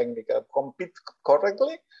about technique. Compete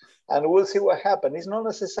correctly, and we'll see what happens. It's not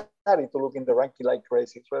necessary to look in the ranking like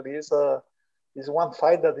crazy. It's one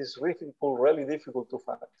fight that is really difficult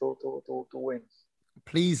to win.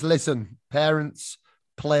 Please listen, parents,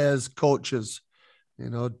 players, coaches.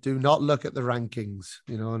 Do not look at the rankings.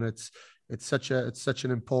 And it's such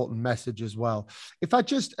an important message as well. If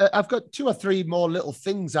I've got 2 or 3 more little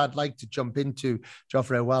things I'd like to jump into,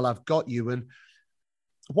 Jofre, while I've got you. And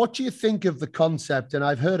what do you think of the concept? And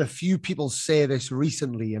I've heard a few people say this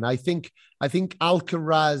recently, and I think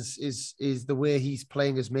Alcaraz is the way he's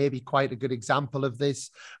playing is maybe quite a good example of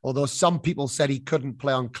this. Although some people said he couldn't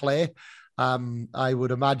play on clay. I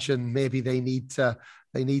would imagine maybe they need to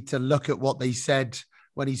look at what they said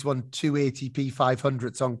when he's won 2 ATP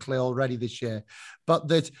 500s on clay already this year, but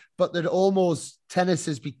that almost tennis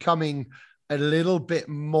is becoming a little bit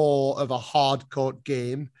more of a hard court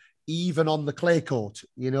game, even on the clay court,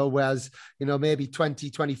 whereas, maybe 20,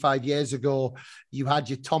 25 years ago, you had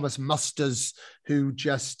your Thomas Musters who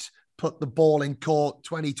just put the ball in court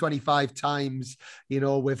 20, 25 times,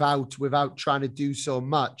 without trying to do so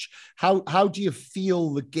much. How do you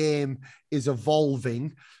feel the game is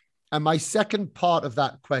evolving? And my second part of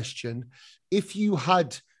that question, if you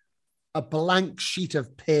had a blank sheet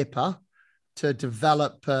of paper to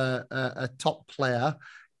develop a top player,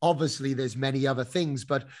 obviously there's many other things,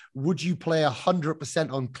 but would you play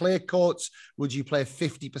 100% on clay courts? Would you play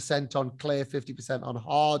 50% on clay, 50% on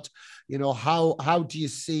hard? How do you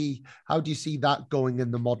see that going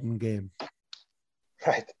in the modern game?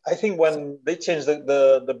 Right. I think when they change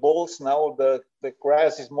the balls now, the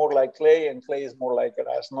grass is more like clay and clay is more like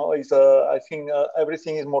grass. No, it's I think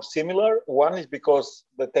everything is more similar. One is because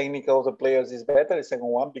the technique of the players is better. The second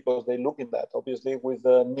one because they look in that. Obviously, with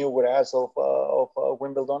the new grass of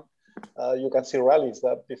Wimbledon, you can see rallies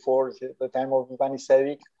that before the time of Ivani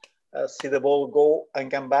Sevic, see the ball go and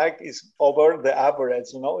come back is over the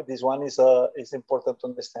average. You know, this one is important to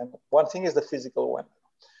understand. One thing is the physical one,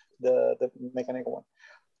 the mechanical one.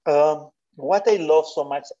 What I love so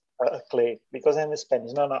much clay, because I'm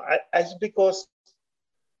Spanish. It's because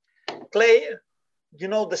clay, you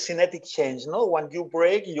know, the kinetic change. No, when you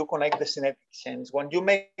break, you connect the kinetic change. When you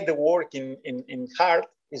make the work in hard,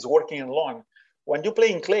 it's working in long. When you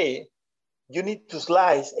play in clay, you need to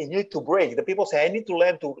slice and you need to break. The people say, I need to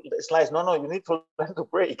learn to slice. No, you need to learn to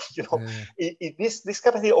break. You know, this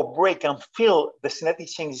capacity of break and feel the kinetic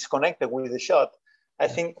change is connected with the shot. I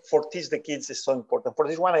think for teach the kids is so important. For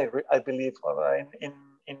this one, I believe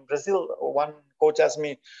in Brazil, one coach asked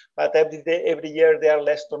me, but every year there are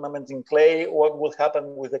less tournaments in clay. What will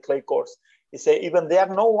happen with the clay course? He said, even there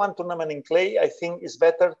are no one tournament in clay, I think it's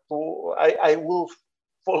better to, I will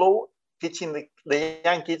follow teaching the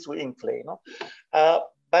young kids in clay. No?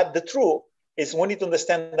 But the truth is we need to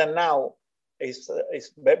understand that now is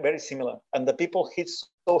very similar. And the people hit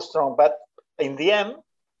so strong. But in the end,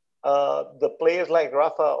 the players like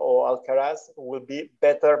Rafa or Alcaraz will be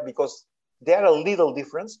better because they are a little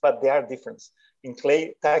difference, but they are different. In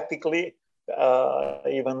clay, tactically,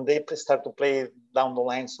 even they start to play down the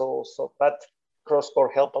line. But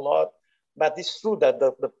cross-court help a lot. But it's true that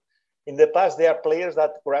in the past, there are players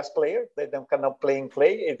that grass players, they cannot play in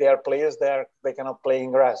clay. There are players they cannot play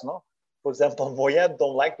in grass, no? For example, Moya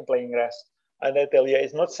don't like to play in grass. And I tell you,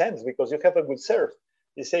 it's not sense because you have a good serve.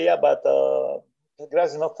 You say, yeah, but the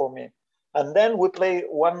grass is not for me. And then we play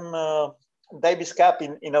one Davis Cup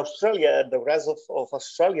in Australia. The grass of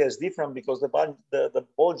Australia is different because the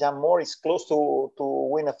ball jam more is close to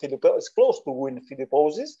win a Philippines. It's close to win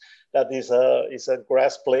Philippines. That is a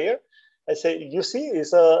grass player. I say, you see,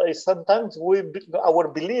 is sometimes our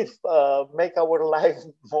belief make our life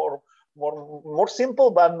more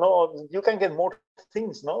simple, but no, you can get more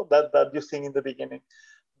things, no, that you think in the beginning.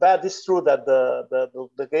 But it's true that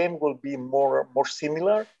the game will be more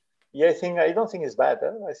similar. Yeah, I don't think it's bad.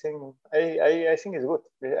 I think it's good.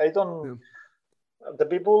 I don't. Yeah. The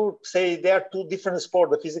people say they are two different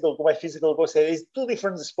sports. My physical coach say it's two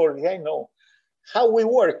different sports. Yeah, I know. How we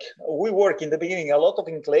work in the beginning a lot of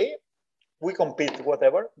in clay. We compete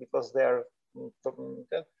whatever because they are,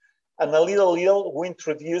 and a little we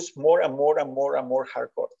introduce more and more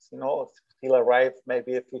hardcore. You know, till arrive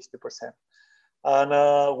maybe 50%. And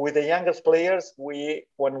with the youngest players,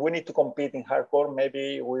 when we need to compete in hardcore,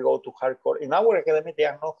 maybe we go to hardcore. In our academy, they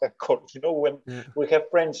are not hardcore. You know, when we have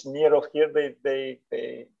friends near of here, they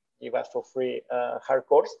give us for free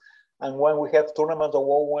hardcores. And when we have tournaments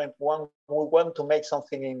or we want to make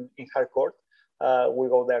something in hardcore, we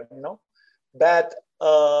go there. You know, but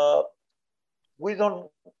we don't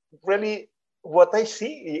really. What I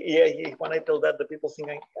see when I tell that, the people think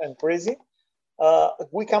I'm crazy.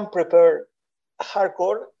 We can prepare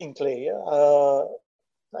hardcore in clay.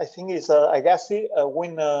 I think it's Agassi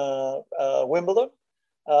win Wimbledon.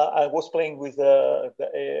 I was playing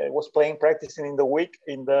practicing in the week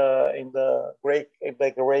in the gray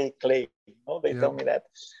clay. You know, they tell me that.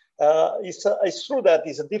 It's true that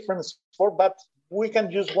it's a different sport, but we can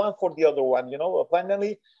use one for the other one. You know,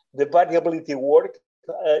 finally the variability work.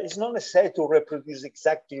 It's not necessary to reproduce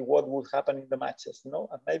exactly what would happen in the matches, you know,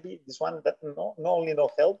 and maybe this one that not only no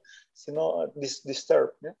help, you know, disturb.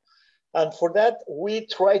 Yeah? And for that, we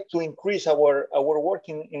try to increase our work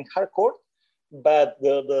in hardcore, but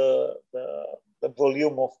the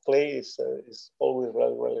volume of play is always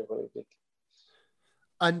really big.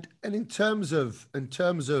 And in terms of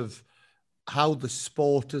how the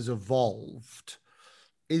sport has evolved,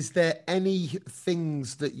 is there any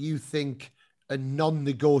things that you think a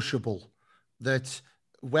non-negotiable, that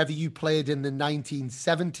whether you played in the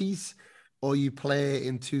 1970s or you play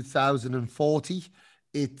in 2040,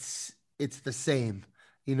 it's the same?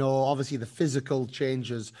 You know, obviously the physical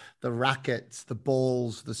changes, the rackets, the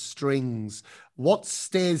balls, the strings. What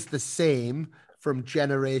stays the same from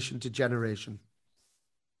generation to generation?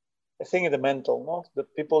 I think the mental, no? The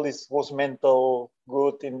people was mental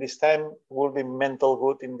good in this time, will be mental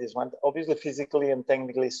good in this one. Obviously, physically and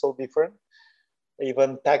technically so different.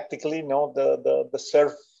 Even tactically, no, the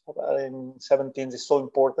serve in 17 is so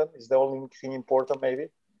important. It's the only thing important,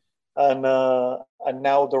 maybe. And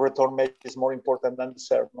now the return maybe is more important than the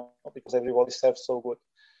serve, no? Because everybody serves so good.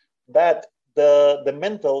 But the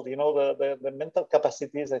mental, the mental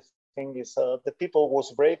capacities, I think is the people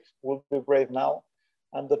was brave will be brave now,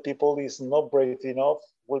 and the people is not brave enough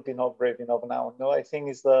will be not brave enough now. No, I think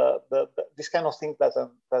is the this kind of thing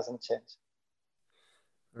doesn't change.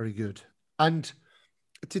 Very good. And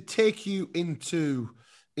to take you into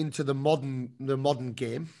the modern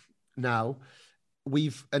game now,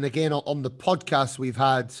 and again on the podcast we've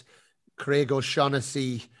had Craig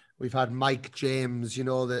O'Shaughnessy, we've had Mike James,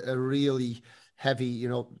 that are really heavy,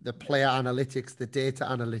 the player analytics, the data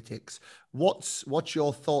analytics. What's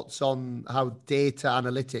your thoughts on how data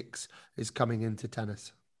analytics is coming into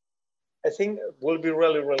tennis? I think it will be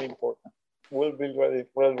really, really important. Will be really,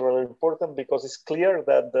 really, really important because it's clear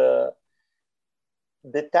that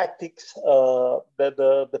the tactics,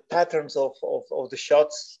 the patterns of the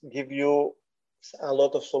shots give you a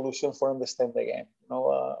lot of solutions for understand the game.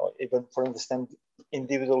 Even for understand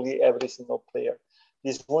individually every single player.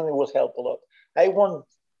 This one will help a lot. I want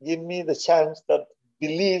give me the chance that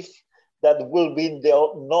believe that will be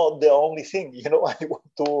not the only thing. I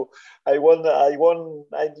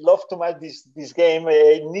love to match this game.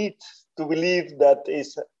 I need to believe that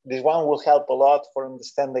this one will help a lot for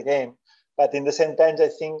understand the game. But in the same time, I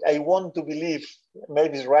think I want to believe,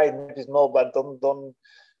 maybe it's right, maybe it's no, but don't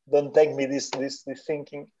take me this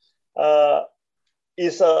thinking.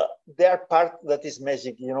 Is their part that is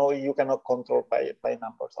magic. You cannot control by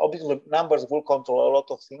numbers. Obviously, numbers will control a lot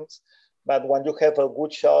of things, but when you have a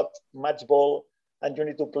good shot, match ball, and you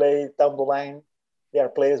need to play down the line, their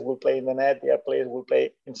players will play in the net. Their players will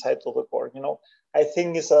play inside of the court. I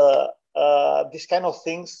think it's this kind of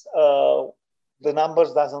things. The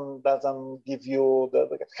numbers doesn't give you the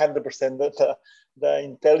 100% that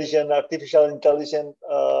the artificial intelligence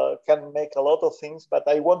can make a lot of things, but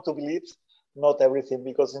I want to believe not everything,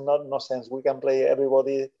 because it's not no sense. We can play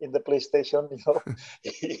everybody in the PlayStation,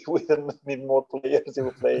 we don't need more players.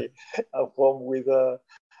 You play at home with a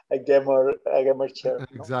gamer chair.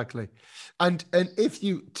 Exactly. And if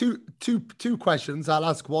you two questions, I'll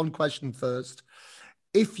ask one question first.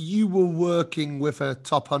 If you were working with a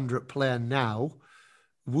top 100 player now,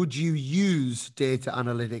 would you use data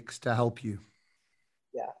analytics to help you?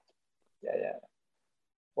 Yeah.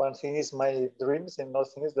 One thing is my dreams, and another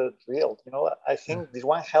thing is the real. I think this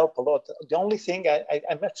one help a lot. The only thing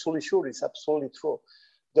I'm actually sure is absolutely true.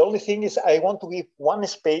 The only thing is I want to give one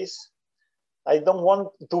space. I don't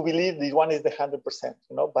want to believe this one is the 100%.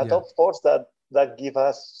 But of course that give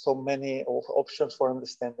us so many options for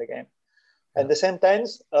understand the game. At the same time,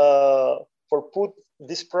 for put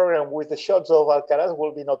this program with the shots of Alcaraz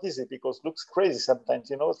will be not easy, because it looks crazy sometimes.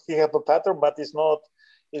 He have a pattern, but it's not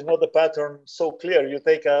the pattern so clear. You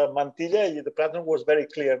take a Mantilla, the pattern was very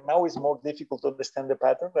clear. Now it's more difficult to understand the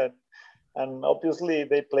pattern, and obviously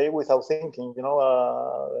they play without thinking.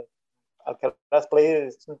 Alcaraz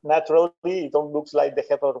plays naturally. It don't look like they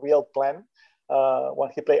have a real plan. When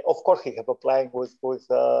he play, of course he have a plan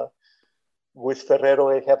with Ferrero.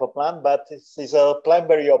 They have a plan, but it's a plan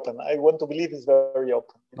very open. I want to believe it's very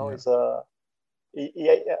open. It's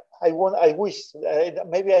I wish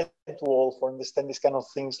maybe I'm too old for understand this kind of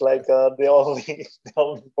things, like the only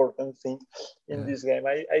important thing in this game.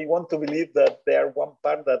 I want to believe that there one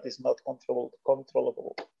part that is not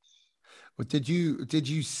controllable. But did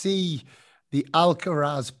you see the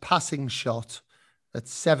Alcaraz passing shot at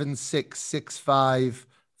 7-6, 6-5,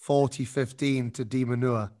 40-15 to Di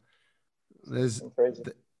Manuwa?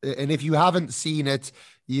 And if you haven't seen it,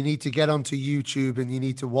 you need to get onto YouTube and you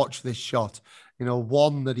need to watch this shot.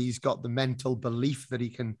 One, that he's got the mental belief that he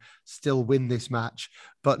can still win this match,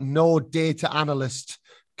 but no data analyst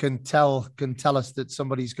can tell us that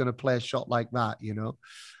somebody's going to play a shot like that.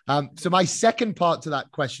 So my second part to that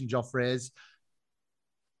question, Jofre, is: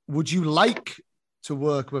 would you like to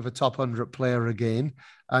work with a top 100 player again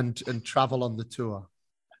and travel on the tour?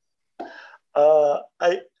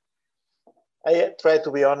 I try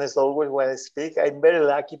to be honest always when I speak. I'm very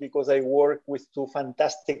lucky because I work with two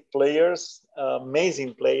fantastic players,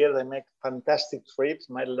 amazing players. I make fantastic trips.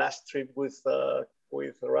 My last trip with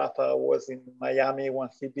Rafa was in Miami when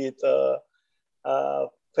he beat Federer.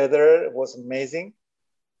 It was amazing.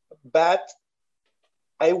 But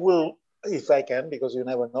I will, if I can, because you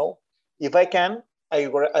never know, if I can, I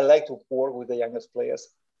like to work with the youngest players.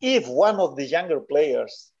 If one of the younger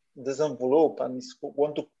players doesn't pull up and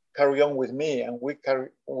want to carry on with me and we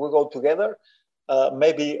go together,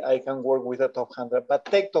 maybe I can work with a top 100. But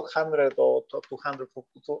take top 100 or top 200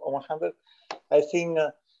 or 100, I think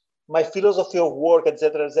my philosophy of work,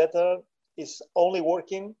 etc., is only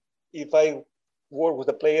working if I work with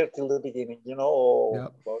a player till the beginning,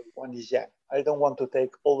 or when he's young. I don't want to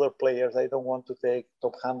take older players. I don't want to take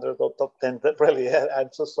top 100 or top 10. Really, I'm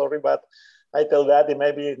so sorry, but I tell Daddy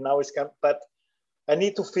maybe now it's come, but I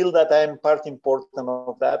need to feel that I'm part important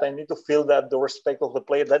of that. I need to feel that the respect of the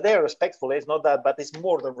player, that they're respectful. It's not that, but it's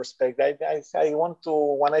more than respect. I want to,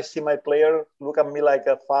 when I see my player, look at me like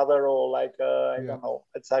a father or like, I don't know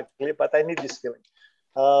exactly, but I need this feeling.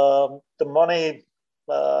 The money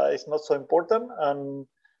is not so important.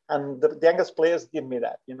 And the youngest players give me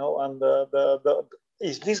that, you know, and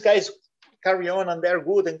if these guys carry on and they're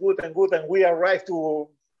good and good and good, and we arrive to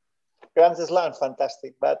Grand Slam,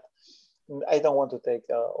 fantastic. But I don't want to take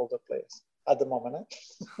older players at the moment.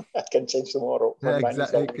 I can change tomorrow. Yeah,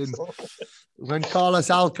 exactly. When Carlos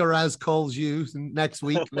Alcaraz calls you next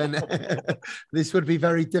week, then this would be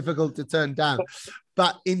very difficult to turn down.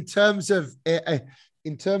 But in terms of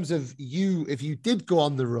you, if you did go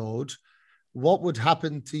on the road, what would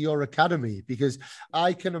happen to your academy? Because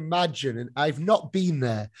I can imagine, and I've not been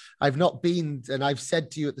there. I've not been, and I've said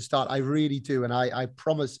to you at the start, I really do. And I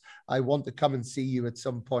promise I want to come and see you at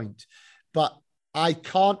some point. But I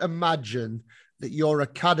can't imagine that your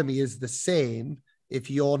academy is the same if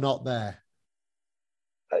you're not there.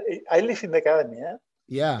 I live in the academy, yeah?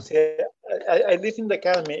 Yeah. See, I live in the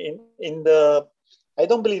academy. I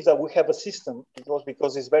don't believe that we have a system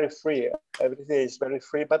because it's very free. Everything is very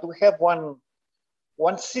free, but we have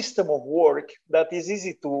one system of work that is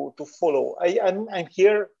easy to follow. I'm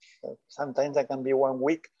here. Sometimes I can be 1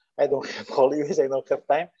 week. I don't have holidays. I don't have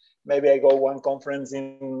time. Maybe I go one conference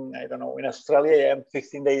in, I don't know, in Australia. I'm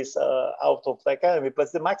 15 days out of the academy,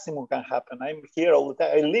 but the maximum can happen. I'm here all the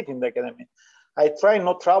time. I live in the academy. I try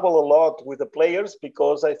not travel a lot with the players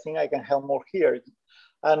because I think I can help more here.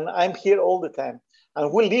 And I'm here all the time.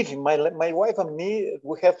 And we live in my wife and me,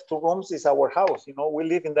 we have 2 rooms, is our house. You know, we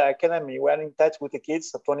live in the academy. We are in touch with the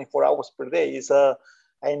kids 24 hours per day.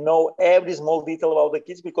 I know every small detail about the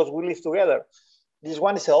kids because we live together. This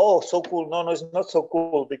one is, oh, so cool. No, it's not so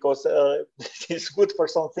cool because it's good for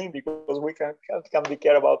something because we can be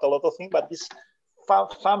care about a lot of things, but this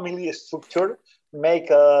family structure make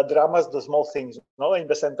dramas the small things, no? In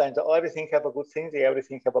the same time, everything have a good thing,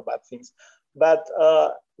 everything have a bad things. But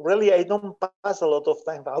really, I don't pass a lot of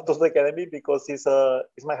time out of the academy because it's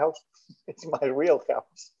my house. It's my real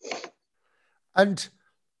house. And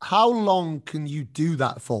how long can you do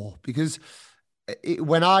that for? Because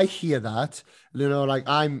when I hear that, you know, like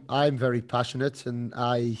I'm very passionate, and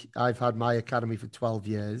I've had my academy for 12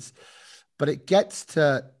 years, but it gets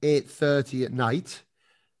to 8:30 at night,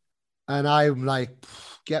 and I'm like,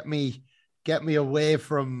 get me away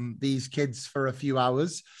from these kids for a few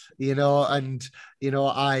hours, you know. And you know,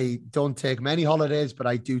 I don't take many holidays, but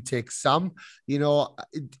I do take some. You know,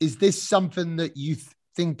 is this something that you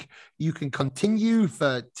think you can continue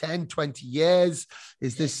for 10, 20 years?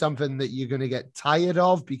 Is this something that you're going to get tired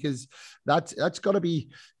of? Because that's got to be,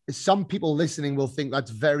 some people listening will think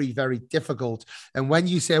that's very, very difficult. And when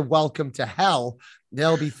you say welcome to hell,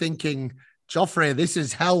 they'll be thinking, Jofre, this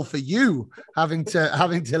is hell for you, having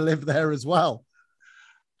to live there as well.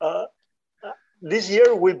 This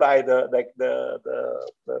year we buy the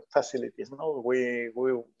facilities. No, we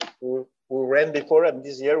ran before, and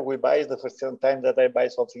this year we buy. The first time that I buy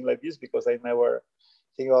something like this because I never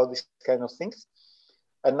think about these kind of things,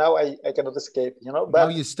 and now I cannot escape. You know, but now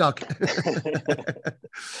you're stuck.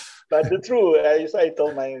 But the truth, I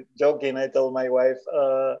told my wife.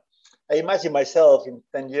 I imagine myself in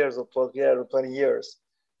 10 years or 12 years or 20 years,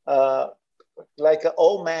 like an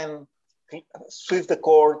old man sweep the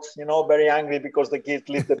court, you know, very angry because the kids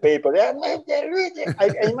leave the paper. I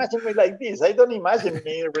imagine me like this. I don't imagine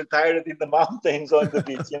me retired in the mountains or on the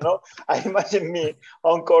beach, you know. I imagine me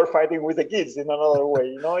on court fighting with the kids in another way,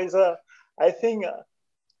 you know. I think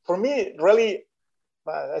for me, really,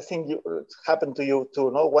 I think it happened to you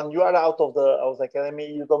too, no? When you are out of the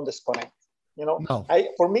academy, you don't disconnect. You know, no.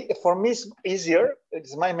 For me, it's easier.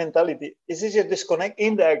 It's my mentality. It's easier to disconnect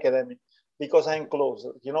in the academy because I'm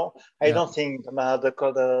closer. You know, I don't think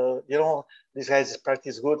you know, this guy's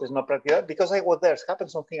practice good. It's not practice because I was there. It's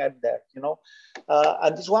happened something. I'm there. You know,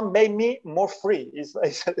 and this one made me more free. It's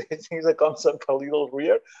a concept a little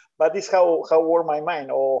weird, but it's how work my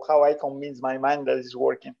mind or how I convince my mind that it's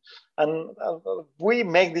working. And we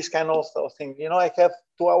make this kind of thing. You know, I have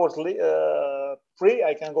 2 hours free.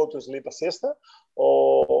 I can go to sleep a siesta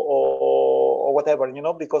or whatever, you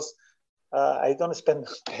know, because I don't spend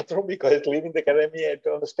petrol because I live in the academy. I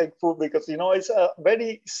don't spend food because, you know, it's a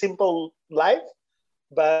very simple life.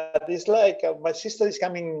 But it's like my sister is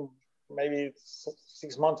coming maybe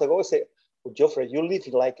 6 months ago. Say, oh, Jofre, you live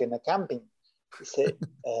like in a camping. I say,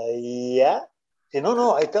 yeah.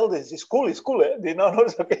 No, I tell this, it's cool. No,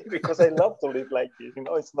 it's okay because I love to live like this.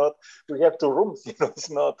 It's not, we have 2 rooms, it's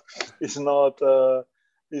not, it's not a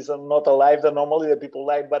life that normally the people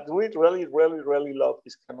like, but we really, really, really love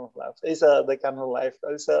this kind of life. It's the kind of life,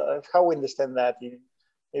 how we understand that,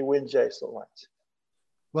 we enjoy so much.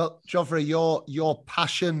 Well, Jofre, your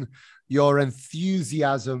passion, your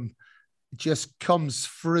enthusiasm just comes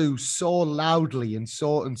through so loudly and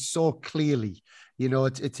so clearly.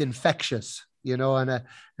 It's infectious. And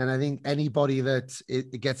I think anybody that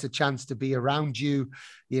it gets a chance to be around you,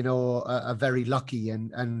 are very lucky.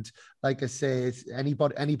 And like I say, it's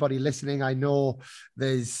anybody listening, I know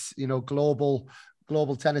there's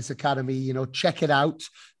Global Tennis Academy, check it out.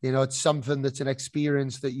 It's something that's an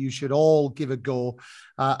experience that you should all give a go.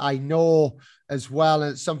 I know as well,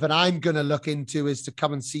 and it's something I'm going to look into, is to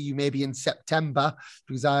come and see you maybe in September,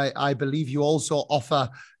 because I believe you also offer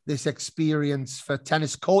this experience for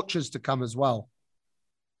tennis coaches to come as well.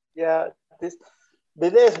 Yeah, the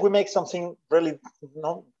days we make something really,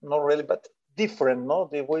 not really, but different. No,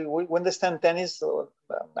 we understand tennis.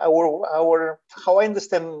 Our how I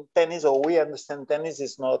understand tennis, or we understand tennis,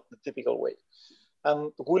 is not the typical way,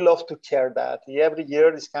 and we love to share that. Every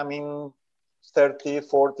year is coming 30,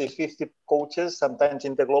 40, 50 coaches, sometimes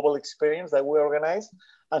in the global experience that we organize,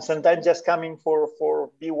 and sometimes just coming for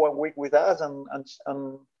be 1 week with us and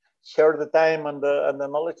share the time and the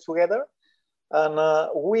knowledge together. And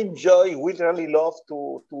we really love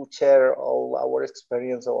to share all our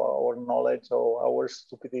experience or our knowledge or our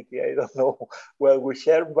stupidity. I don't know what we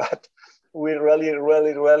share, but we really,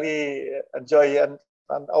 really, really enjoy it.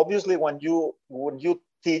 And obviously, when you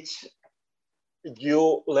teach,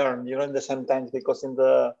 you learn, in the same time, because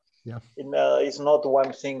it's not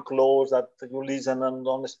one thing close that you listen and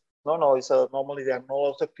don't. No, it's normally there are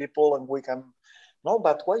lots of people and we can. No,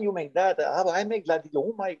 but why you make that? I make that.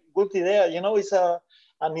 Oh my, good idea. It's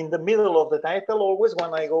and in the middle of the title, always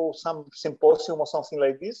when I go some symposium or something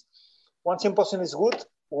like this, one symposium is good.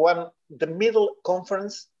 The middle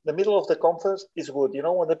of the conference is good.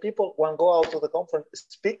 When the people go out of the conference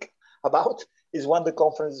speak about is when the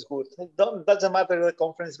conference is good. It doesn't matter if the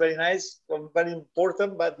conference is very nice, very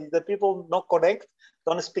important, but if the people not connect,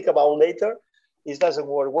 don't speak about later, it doesn't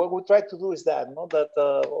work. What we try to do is that,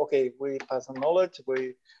 okay, we pass on knowledge,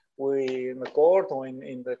 we in the court or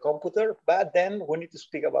in the computer, but then we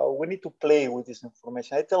need to play with this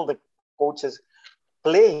information. I tell the coaches,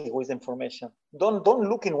 play with information. Don't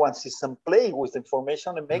look in one system, play with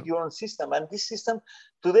information and make your own system. And this system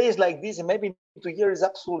today is like this, and maybe in 2 years is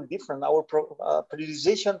absolutely different. Our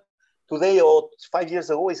prioritization today or 5 years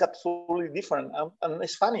ago is absolutely different. And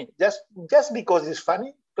it's funny, just because it's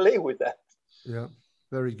funny, play with that. Yeah,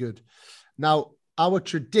 very good. Now, our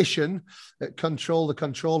tradition at Control the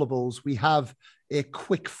Controllables, we have a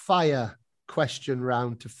quick fire question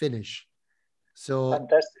round to finish. So,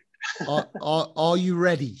 fantastic. are you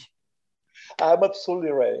ready? I'm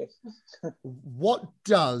absolutely ready. What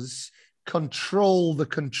does Control the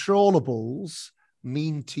Controllables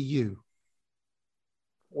mean to you?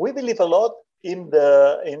 We believe a lot in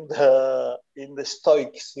the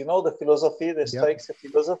Stoics, the philosophy, the Stoics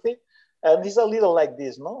philosophy. And it's a little like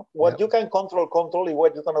this, no? What you can control, and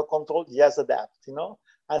what you cannot control, just adapt,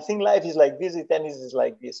 I think life is like this, tennis is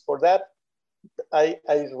like this. For that, I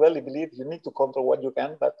really believe you need to control what you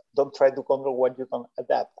can, but don't try to control what you can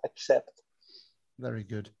adapt, accept. Very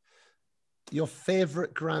good. Your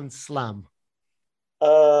favorite Grand Slam?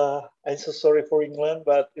 I'm so sorry for England,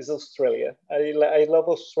 but it's Australia. I love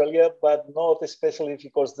Australia, but not especially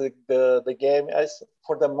because the game,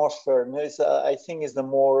 for the most fair, I think is the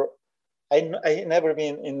more. I never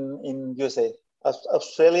been in USA.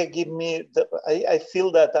 Australia give me I feel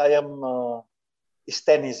that I am it's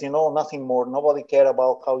tennis, nothing more. Nobody care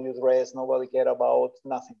about how you dress. Nobody care about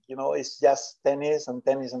nothing. It's just tennis and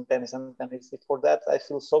tennis and tennis and tennis. For that, I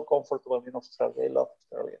feel so comfortable in Australia. I love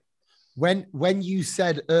Australia. When you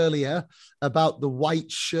said earlier about the white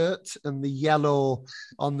shirt and the yellow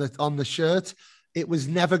on the shirt, it was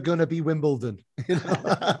never going to be Wimbledon. It's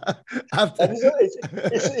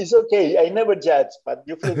okay. I never judge, but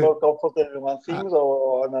you feel more comfortable in one thing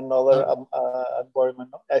or on another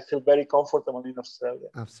environment. I feel very comfortable in Australia.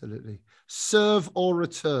 Absolutely. Serve or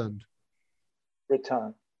return?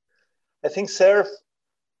 Return. I think serve,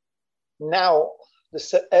 now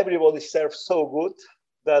everybody serves so good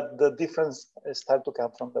that the difference starts to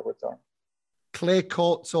come from the return. Clay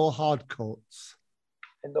courts or hard courts?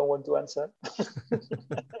 I don't want to answer.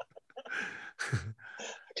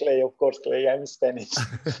 Clay, of course, clay. I'm Spanish.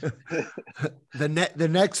 The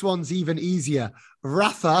next one's even easier.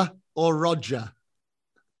 Rafa or Roger?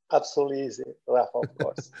 Absolutely easy. Rafa, of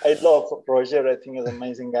course. I love Roger. I think he's an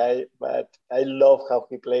amazing guy, but I love how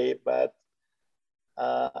he played. But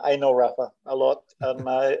I know Rafa a lot, and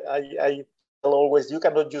I tell always you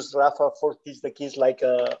cannot use Rafa for teach the kids like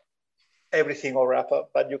everything or Rafa,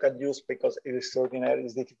 but you can use because it is extraordinary.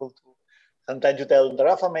 It's difficult to. Sometimes you tell the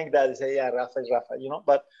Rafa make that, you say yeah, Rafa is Rafa,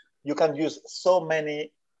 but you can use so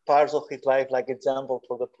many parts of his life like example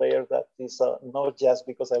for the player that is not just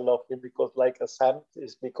because I love him, because like a son,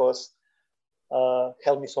 is because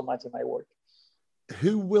helped me so much in my work.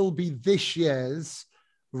 Who will be this year's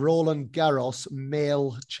Roland Garros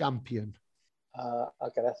male champion?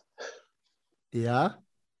 Alcaraz. Yeah.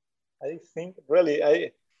 I think really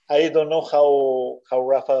I don't know how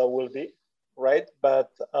Rafa will be, right?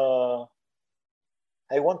 But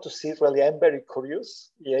I want to see really. I'm very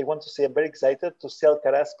curious. Yeah, I want to see. I'm very excited to see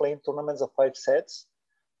Alcaraz playing tournaments of 5 sets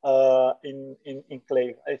in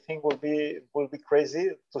clay. I think will be crazy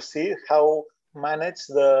to see how manage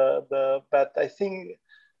the. But I think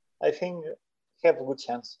have a good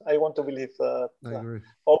chance. I want to believe. I agree.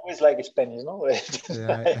 Always like Spanish, no?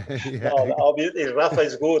 Yeah. Yeah. No, obviously, if Rafa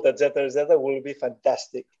is good, etc., will be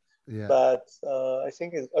fantastic. Yeah. But I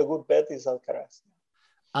think a good bet is Alcaraz.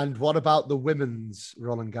 And what about the women's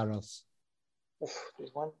Roland Garros?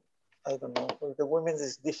 This one, I don't know. The women's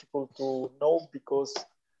is difficult to know because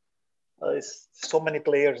it's so many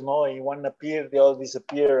players. No, one appear, the other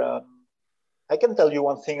disappear. I can tell you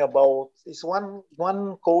one thing about is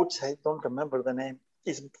one coach. I don't remember the name.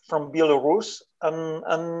 Is from Belarus,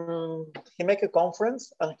 and he make a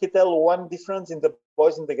conference and he tell one difference in the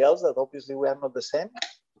boys and the girls that obviously we are not the same,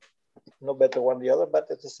 no better one the other, but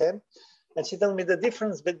it's the same. And she told me the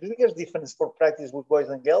difference, the biggest difference for practice with boys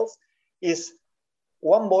and girls is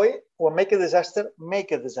one boy will make a disaster.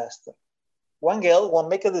 One girl will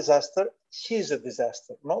make a disaster. She's a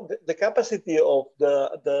disaster. No, the capacity of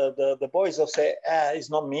the boys will say, it's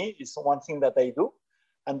not me. It's one thing that I do.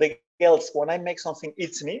 And the girls, when I make something,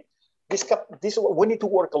 it's me. This we need to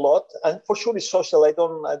work a lot, and for sure it's social. I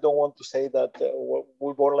don't want to say that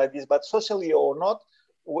we work like this, but socially or not,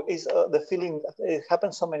 is the feeling. It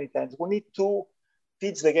happens so many times. We need to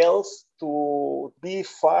teach the girls to be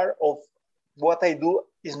far of what I do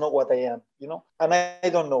is not what I am, And I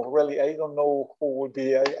don't know, really. I don't know who would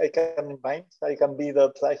be. I can mind. I can be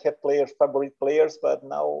that I have favorite players, but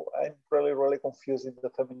now I'm really, really confused in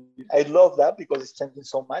the feminine. I love that because it's changing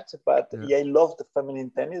so much, but I love the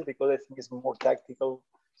feminine tennis because I think it's more tactical,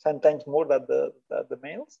 sometimes more than the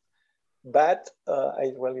males. But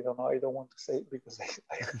I really don't know. I don't want to say it because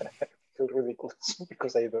I feel ridiculous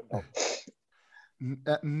because I don't know.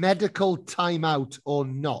 Medical timeout or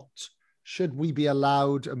not? Should we be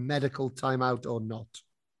allowed a medical timeout or not?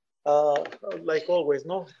 Like always,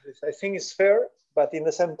 no. I think it's fair, but in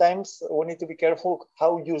the same times, we need to be careful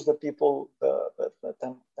how use the people the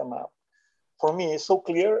timeout. For me, it's so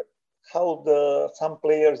clear how some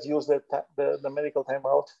players use the medical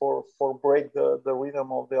timeout for break the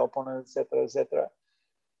rhythm of the opponent, etc., etc.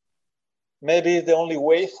 Maybe the only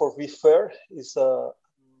way for be fair is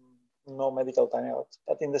no medical timeout,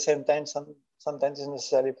 but in the same time, sometimes it's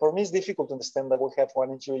necessary. For me, it's difficult to understand that we have one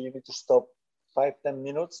injury, you need to stop 5-10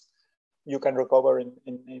 minutes. You can recover in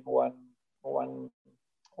one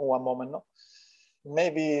moment. No,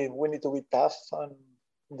 maybe we need to be tough and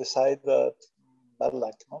decide that bad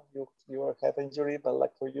luck. No, you have injury, bad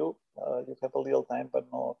luck for you. You have a little time, but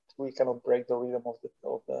we cannot break the rhythm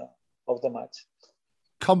of the match.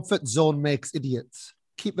 Comfort zone makes idiots.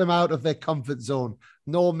 Keep them out of their comfort zone.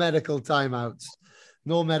 No medical timeouts.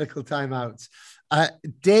 No medical timeouts.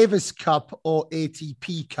 Davis Cup or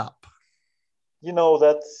ATP Cup?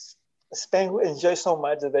 That Spain enjoys so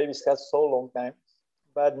much the Davis Cup so long time,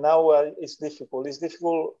 but now it's difficult. It's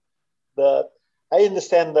difficult that I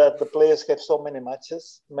understand that the players have so many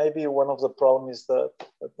matches. Maybe one of the problems is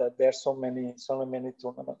that there are so many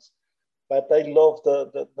tournaments. But I love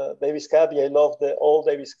the Davis Cup. I love the old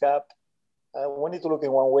Davis Cup. We need to look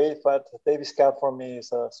in one way, but Davis Cup for me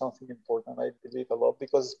is something important. I believe a lot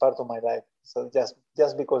because it's part of my life. So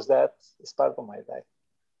just because that is part of my life.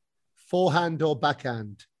 Forehand or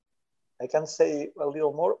backhand? I can say a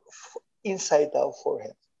little more inside out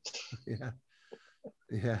forehand. Yeah.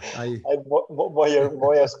 Yeah. I'm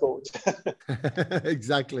Moya's coach.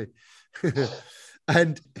 Exactly.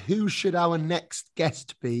 And who should our next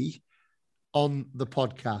guest be on the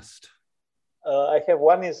podcast? I have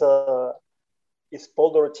one is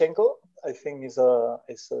Paul Dorochenko. I think is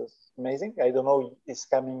amazing. I don't know it's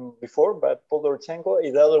coming before, but Paul Dorochenko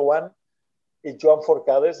is the other one. Is Joan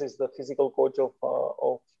Forcades, is the physical coach of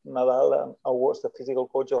Nadal and was the physical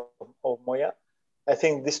coach of Moya. I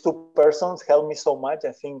think these two persons helped me so much.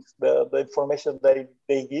 I think the information they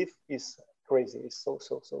give is crazy. It's so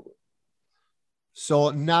good. So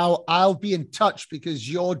now I'll be in touch because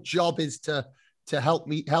your job is to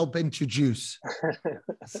help introduce. I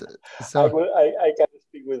can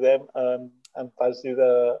speak with them and pass you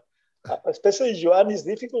the. Especially Joan is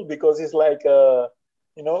difficult because it's like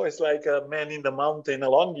it's like a man in the mountain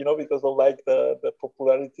alone, because of like the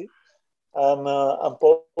popularity. And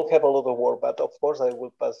Paul have a lot of work, but of course I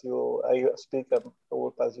will pass you. I speak and I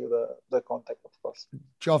will pass you the contact, of course.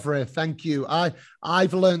 Jofre, thank you.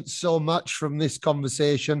 I've learned so much from this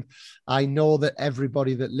conversation. I know that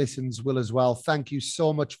everybody that listens will as well. Thank you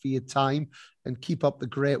so much for your time and keep up the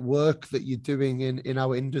great work that you're doing in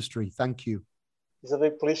our industry. Thank you. It's a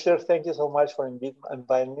big pleasure. Thank you so much for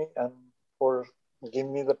inviting me and for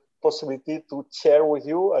giving me the possibility to share with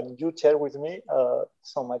you and you share with me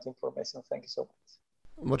so much information. Thank you so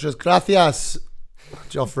much. Muchas gracias,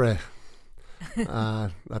 Jofre.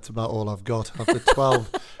 That's about all I've got.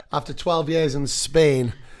 After 12 years in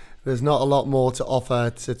Spain, there's not a lot more to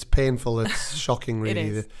offer. It's painful. It's shocking,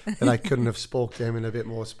 really, that I couldn't have spoke to him in a bit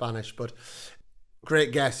more Spanish. But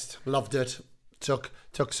great guest. Loved it. Took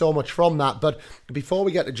so much from that. But before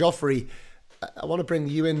we get to Jofre, I want to bring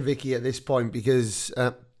you in, Vicky, at this point because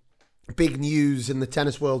big news in the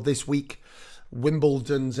tennis world this week.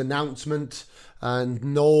 Wimbledon's announcement and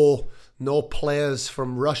no players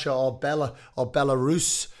from Russia or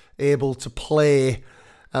Belarus able to play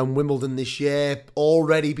Wimbledon this year.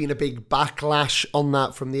 Already been a big backlash on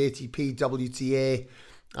that from the ATP, WTA.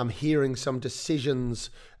 I'm hearing some decisions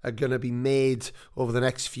are going to be made over the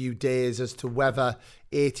next few days as to whether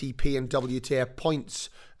ATP and WTA points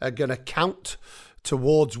are going to count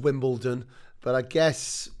towards Wimbledon. But I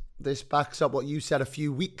guess this backs up what you said a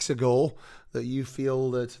few weeks ago, that you feel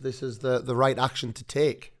that this is the right action to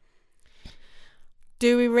take.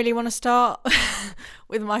 Do we really want to start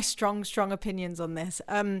with my strong opinions on this?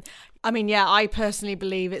 I personally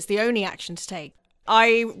believe it's the only action to take.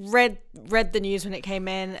 I read the news when it came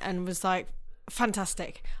in and was like,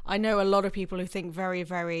 fantastic. I know a lot of people who think very,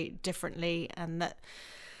 very differently, and that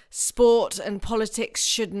sport and politics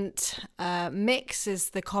shouldn't mix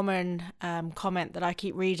is the common comment that I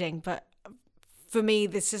keep reading. But for me,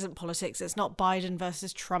 this isn't politics. It's not Biden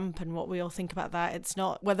versus Trump and what we all think about that. It's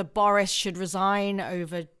not whether Boris should resign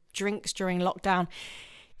over drinks during lockdown.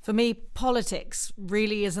 For me, politics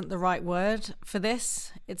really isn't the right word for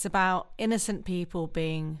this. It's about innocent people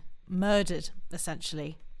being murdered,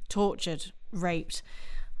 essentially, tortured, raped.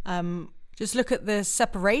 Just look at the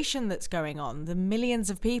separation that's going on, the millions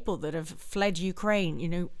of people that have fled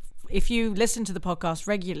Ukraine. If you listen to the podcast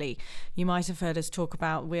regularly, you might have heard us talk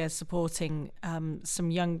about we're supporting some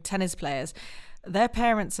young tennis players. Their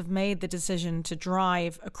parents have made the decision to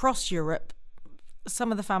drive across Europe.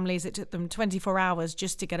 Some of the families, it took them 24 hours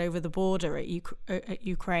just to get over the border at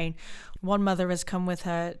Ukraine. One mother has come with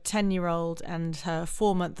her 10-year-old and her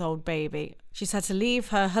 4-month-old baby. She's had to leave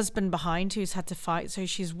her husband behind, who's had to fight, so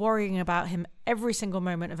she's worrying about him every single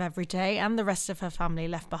moment of every day, and the rest of her family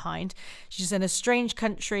left behind. She's in a strange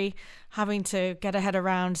country, having to get her head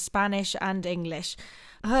around Spanish and English.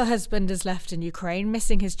 Her husband is left in Ukraine,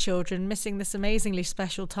 missing his children, missing this amazingly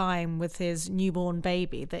special time with his newborn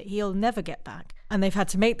baby that he'll never get back. And they've had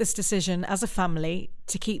to make this decision as a family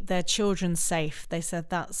to keep their children safe. They said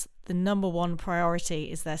that's the number one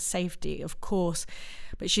priority, is their safety, of course.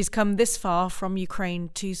 But she's come this far from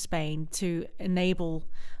Ukraine to Spain to enable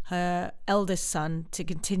her eldest son to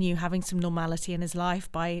continue having some normality in his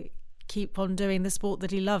life by keep on doing the sport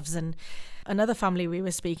that he loves. And another family we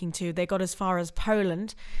were speaking to, they got as far as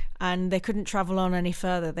Poland and they couldn't travel on any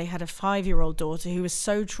further. They had a 5-year-old daughter who was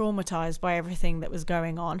so traumatized by everything that was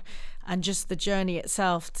going on, and just the journey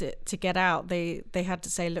itself to get out. They had to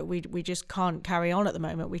say, look, we just can't carry on at the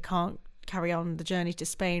moment. We can't carry on the journey to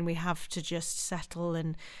Spain. We have to just settle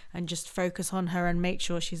and just focus on her and make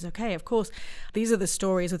sure she's okay. Of course, these are the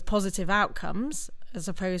stories with positive outcomes as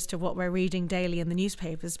opposed to what we're reading daily in the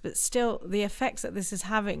newspapers, but still the effects that this is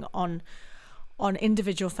having on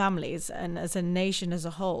individual families and as a nation as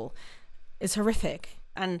a whole is horrific.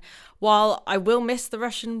 And while I will miss the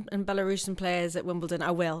Russian and Belarusian players at Wimbledon,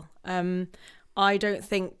 I will. I don't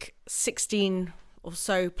think 16 or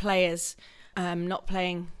so players not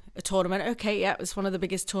playing a tournament. Okay, yeah, it was one of the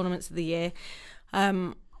biggest tournaments of the year.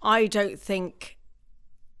 I don't think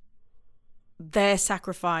their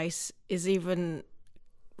sacrifice is even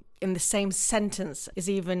in the same sentence, is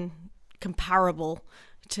even comparable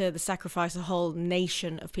to the sacrifice a whole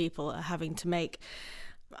nation of people are having to make.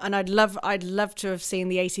 And I'd love to have seen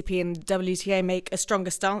the ATP and WTA make a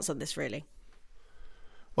stronger stance on this, really.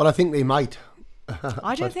 Well, I think they might.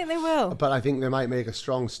 I don't think they will. But I think they might make a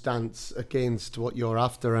strong stance against what you're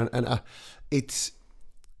after. And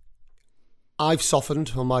I've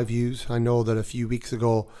softened on my views. I know that a few weeks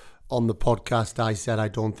ago on the podcast, I said I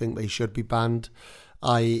don't think they should be banned.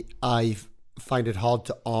 I find it hard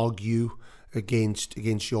to argue against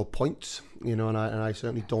your points, and I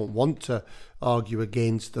certainly don't want to argue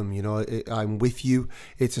against them. I'm with you.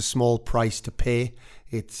 It's a small price to pay.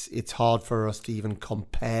 It's hard for us to even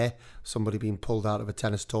compare somebody being pulled out of a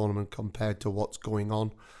tennis tournament compared to what's going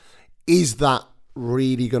on. Is that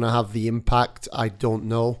really going to have the impact? I don't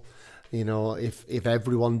know. If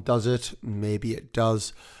everyone does it, maybe it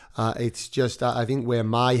does. It's just, I think where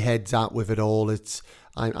my head's at with it all,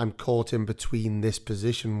 I'm caught in between this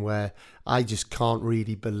position where I just can't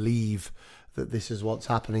really believe that this is what's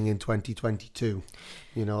happening in 2022.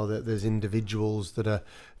 That there's individuals that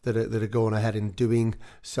are going ahead and doing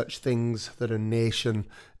such things, that a nation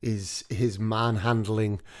is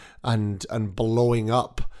manhandling and blowing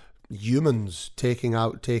up humans, taking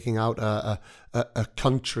out a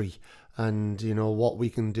country. And what we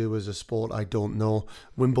can do as a sport, I don't know.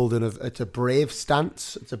 Wimbledon, it's a brave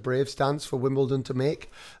stance. It's a brave stance for Wimbledon to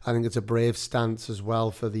make. I think it's a brave stance as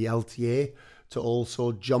well for the LTA to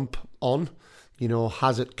also jump on.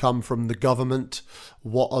 Has it come from the government?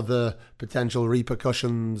 What are the potential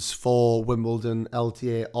repercussions for Wimbledon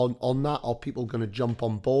LTA on that? Are people going to jump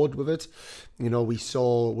on board with it? We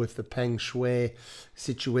saw with the Peng Shuai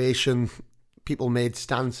situation, people made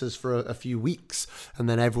stances for a few weeks, and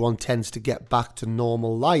then everyone tends to get back to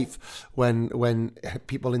normal life when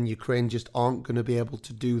people in Ukraine just aren't going to be able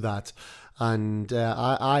to do that. And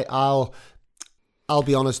I'll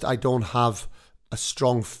be honest, I don't have a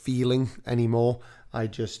strong feeling anymore. I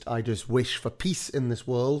just wish for peace in this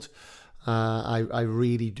world. I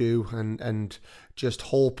really do, and just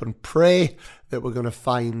hope and pray that we're going to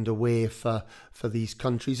find a way for these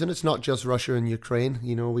countries. And it's not just Russia and Ukraine.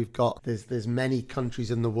 We've got there's many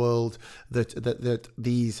countries in the world that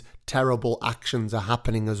these terrible actions are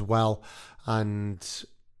happening as well. And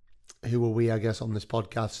who are we, I guess, on this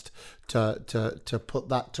podcast to put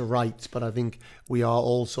that to rights? But I think we are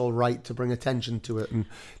also right to bring attention to it and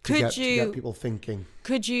to get people thinking.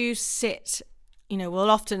 Could you sit? We'll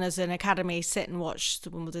often as an academy sit and watch the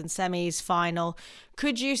Wimbledon semis final.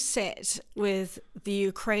 Could you sit with the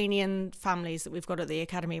Ukrainian families that we've got at the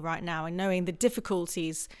academy right now, and knowing the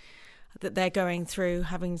difficulties that they're going through,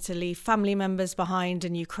 having to leave family members behind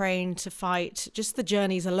in Ukraine to fight, just the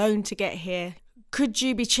journeys alone to get here? Could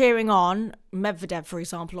you be cheering on Medvedev, for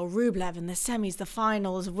example, or Rublev in the semis, the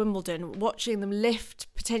finals of Wimbledon, watching them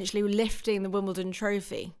potentially lifting the Wimbledon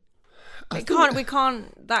trophy?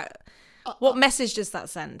 What message does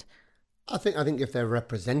that send? I think if they're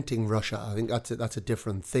representing Russia, I think that's a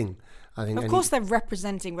different thing. I think, of course, they're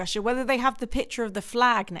representing Russia. Whether they have the picture of the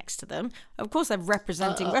flag next to them, of course, they're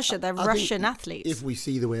representing Russia. They're Russian athletes. If we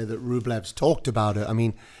see the way that Rublev's talked about it, I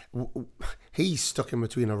mean, he's stuck in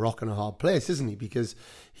between a rock and a hard place, isn't he? Because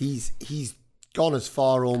he's gone as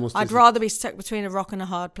far almost. I'd rather be stuck between a rock and a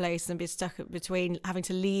hard place than be stuck between having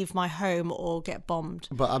to leave my home or get bombed.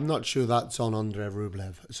 But I'm not sure that's on Andrei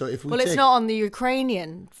Rublev. So if it's not on the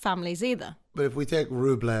Ukrainian families either. But if we take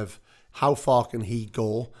Rublev, how far can he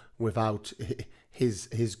go without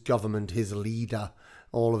his government, his leader?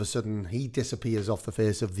 All of a sudden, he disappears off the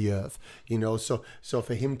face of the earth, So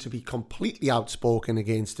for him to be completely outspoken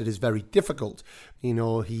against it is very difficult. I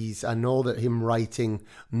know that him writing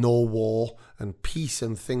 "no war" and peace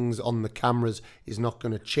and things on the cameras is not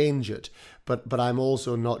going to change it. But I'm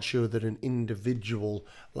also not sure that an individual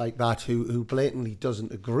like that who blatantly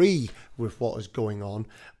doesn't agree with what is going on,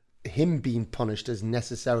 him being punished is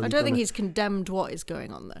necessarily. I don't think he's condemned what is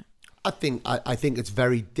going on there. I think it's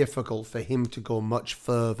very difficult for him to go much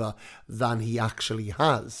further than he actually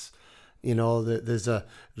has. There's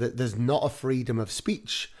not a freedom of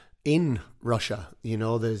speech in Russia.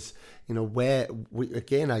 There's where we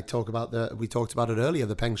talked about it earlier,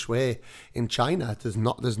 the Peng Shuai in China. There's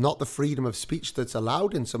not the freedom of speech that's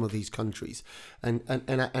allowed in some of these countries, and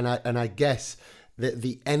I guess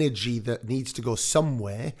the energy that needs to go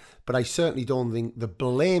somewhere, but I certainly don't think the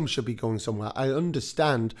blame should be going somewhere. I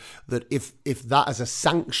understand that if that is a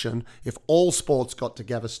sanction, if all sports got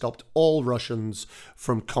together, stopped all Russians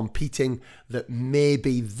from competing, that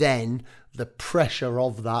maybe then the pressure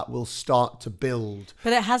of that will start to build.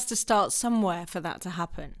 But it has to start somewhere for that to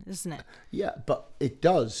happen, isn't it? Yeah, but it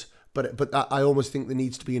does. But I almost think there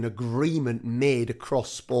needs to be an agreement made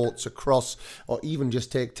across sports, or even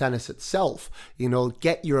just take tennis itself.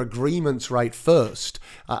 Get your agreements right first.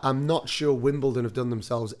 I'm not sure Wimbledon have done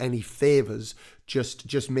themselves any favours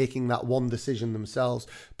just making that one decision themselves,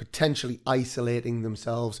 potentially isolating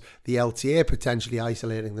themselves, the LTA potentially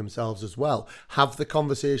isolating themselves as well. Have the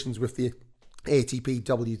conversations with the ATP,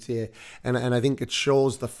 WTA, and I think it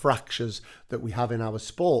shows the fractures that we have in our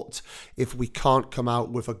sport if we can't come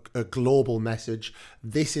out with a global message.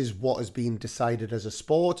 This is what has been decided as a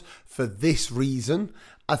sport for this reason.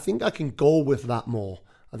 I think I can go with that more.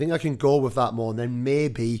 And then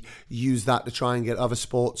maybe use that to try and get other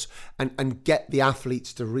sports and get the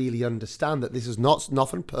athletes to really understand that this is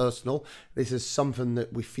nothing personal. This is something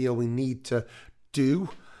that we feel we need to do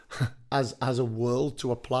as a world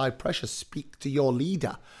to apply pressure. Speak to your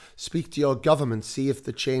leader, speak to your government, see if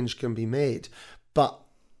the change can be made. But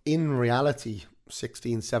in reality,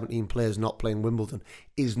 16, 17 players not playing Wimbledon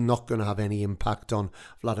is not going to have any impact on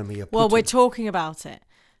Vladimir Putin. Well, we're talking about it.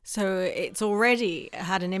 So it's already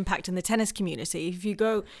had an impact in the tennis community. If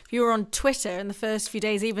you were on Twitter in the first few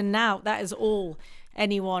days, even now, that is all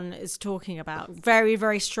anyone is talking about. Very,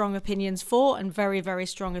 very strong opinions for and very, very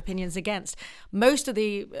strong opinions against. Most of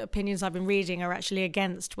the opinions I've been reading are actually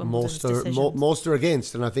against Wimbledon's decisions. Most are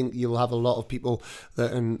against, and I think you'll have a lot of people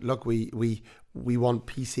that, and look, we want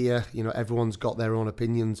peace here. Everyone's got their own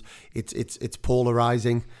opinions. It's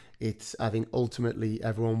polarizing. I think ultimately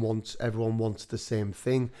everyone wants the same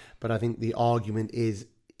thing, but I think the argument is,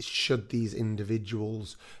 should these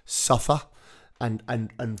individuals suffer, and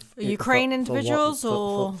Ukraine individuals,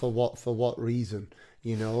 for what reason?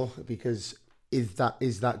 Because is that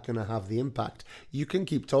going to have the impact? You can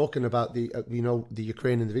keep talking about the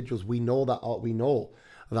Ukraine individuals. We know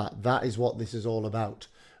that is what this is all about.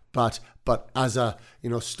 But as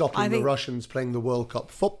stopping the Russians playing the World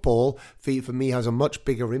Cup football, for me, has a much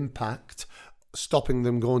bigger impact. Stopping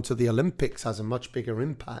them going to the Olympics has a much bigger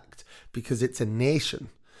impact because it's a nation.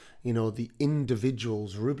 The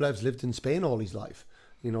individuals. Rublev's lived in Spain all his life,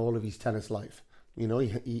 all of his tennis life.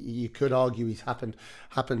 You could argue he's happened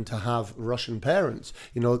to have Russian parents.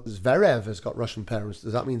 Zverev has got Russian parents.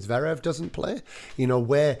 Does that mean Zverev doesn't play?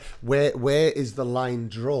 Where is the line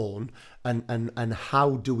drawn, and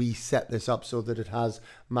how do we set this up so that it has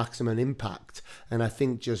maximum impact? And I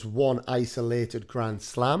think just one isolated Grand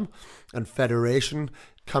Slam and federation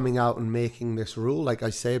coming out and making this rule, like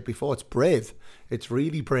I said before, it's brave. It's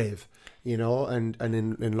really brave. And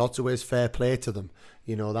in lots of ways, fair play to them.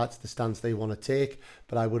 That's the stance they want to take.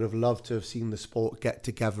 But I would have loved to have seen the sport get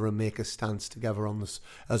together and make a stance together on this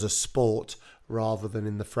as a sport, rather than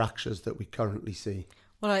in the fractures that we currently see.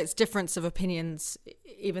 Well, it's difference of opinions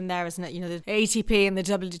even there, isn't it? The ATP and the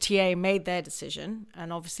WTA made their decision,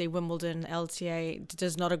 and obviously Wimbledon, LTA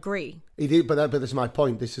does not agree. He did, but this is my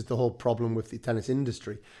point. This is the whole problem with the tennis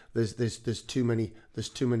industry. There's too many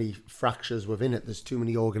fractures within it. There's too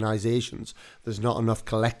many organisations. There's not enough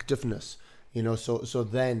collectiveness. So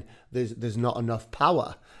then there's not enough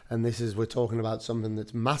power. And we're talking about something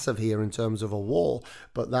that's massive here in terms of a war,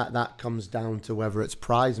 but that comes down to whether it's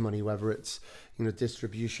prize money, whether it's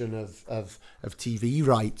distribution of TV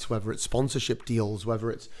rights, whether it's sponsorship deals, whether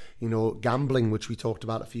it's gambling, which we talked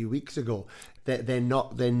about a few weeks ago. They're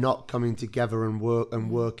not coming together and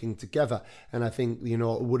working together. And I think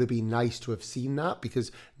it would have been nice to have seen that,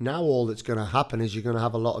 because now all that's going to happen is you're going to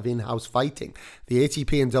have a lot of in-house fighting. The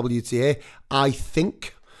ATP and WTA, I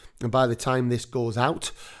think, and by the time this goes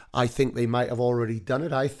out, I think they might have already done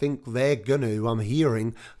it. I think they're going to, I'm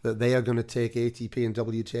hearing that they are going to take ATP and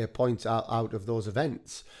WTA points out of those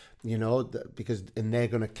events, because they're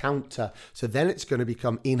going to counter. So then it's going to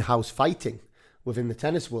become in-house fighting within the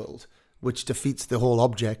tennis world, which defeats the whole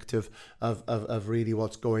object of really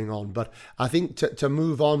what's going on. But I think to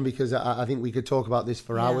move on, because I think we could talk about this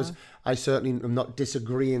for hours. I certainly am not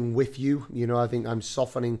disagreeing with you. I think I'm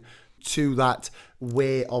softening to that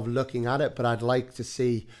way of looking at it, but I'd like to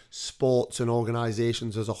see sports and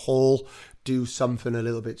organisations as a whole do something a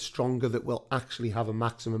little bit stronger that will actually have a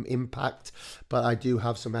maximum impact. But I do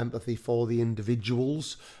have some empathy for the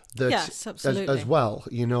individuals that, yes, absolutely, as well,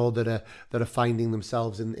 that are finding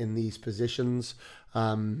themselves in these positions.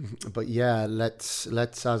 But yeah, let's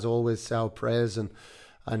as always say our prayers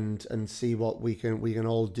and see what we can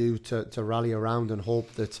all do to rally around and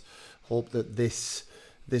hope that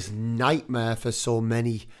this nightmare for so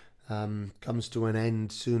many comes to an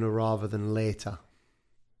end sooner rather than later.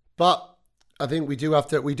 But I think we do have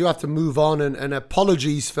to move on, and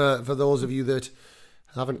apologies for those of you that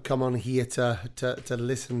haven't come on here to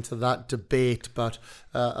listen to that debate, but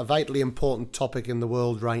a vitally important topic in the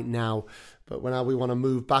world right now. But now we want to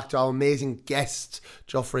move back to our amazing guest,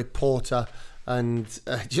 Jofre Porta, and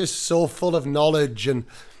just so full of knowledge. And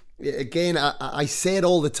again, I say it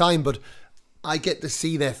all the time, but I get to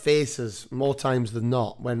see their faces more times than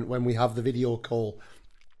not when we have the video call.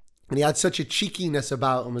 And he had such a cheekiness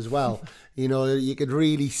about him as well. You know, you could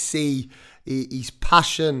really see his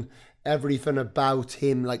passion, everything about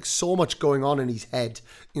him, like so much going on in his head.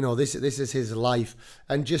 You know, this is his life,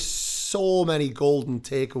 and just so many golden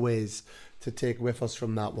takeaways to take with us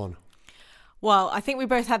from that one. Well, I think we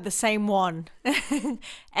both had the same one.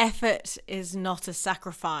 Effort is not a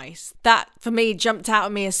sacrifice. That, for me, jumped out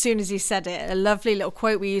at me as soon as he said it. A lovely little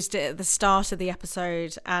quote. We used it at the start of the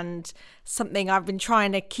episode, and something I've been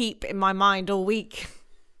trying to keep in my mind all week.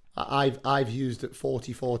 I've used it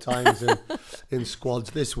 44 times in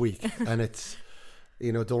squads this week, and it's,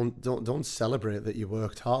 you know, don't celebrate that you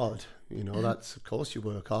worked hard. You know, that's, of course you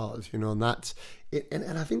work hard, you know, and that's it.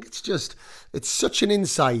 And I think it's such an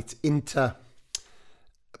insight into,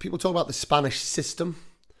 people talk about the Spanish system,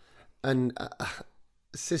 and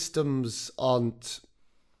systems aren't,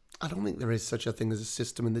 I don't think there is such a thing as a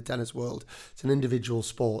system in the tennis world. It's an individual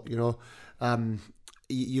sport, you know.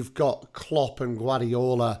 You've got Klopp and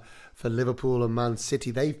Guardiola for Liverpool and Man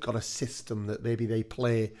City. They've got a system that maybe they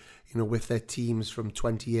play, you know, with their teams from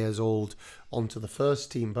 20 years old onto the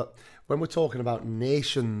first team. But when we're talking about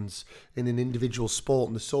nations in an individual sport,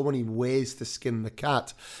 and there's so many ways to skin the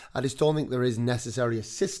cat, I just don't think there is necessarily a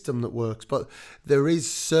system that works. But there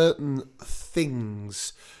is certain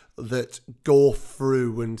things that go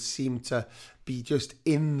through and seem to be just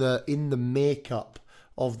in the makeup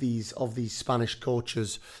of these Spanish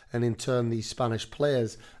coaches, and in turn these Spanish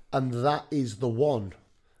players, and that is the one.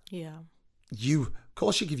 Yeah. Of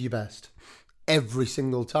course you give your best every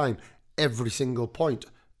single time, every single point,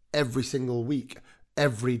 every single week,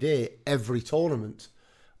 every day, every tournament,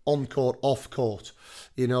 on court, off court,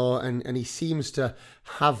 you know, and he seems to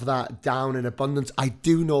have that down in abundance. I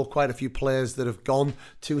do know quite a few players that have gone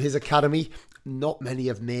to his academy. Not many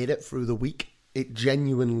have made it through the week. It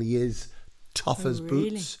genuinely is tough as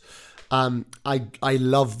boots. I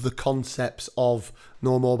love the concepts of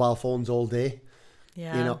no mobile phones all day.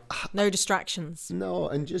 Yeah. You know, no distractions. No,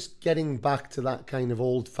 and just getting back to that kind of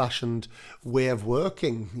old-fashioned way of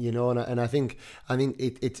working, you know, and I think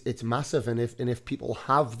it's massive. And if people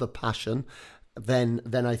have the passion, then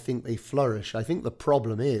I think they flourish. I think the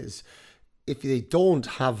problem is, if they don't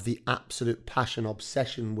have the absolute passion,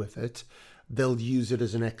 obsession with it, they'll use it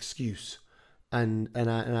as an excuse. And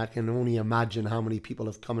I can only imagine how many people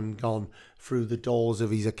have come and gone through the doors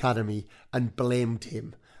of his academy and blamed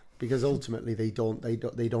him, because ultimately they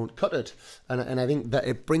don't cut it. And I think that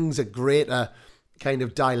it brings a greater kind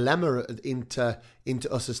of dilemma into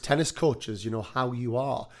us as tennis coaches. You know, how you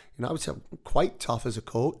are. You know, I would say I'm quite tough as a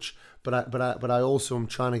coach, but I also am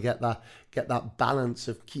trying to get that balance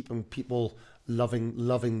of keeping people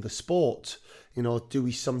loving the sport. You know, do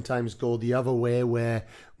we sometimes go the other way where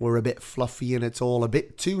we're a bit fluffy and it's all a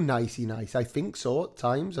bit too nicey nice? I think so at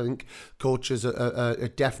times. I think coaches are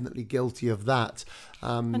definitely guilty of that.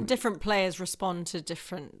 And different players respond to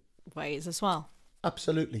different ways as well.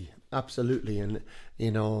 Absolutely. And,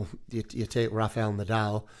 you know, you take Rafael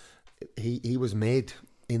Nadal, he was made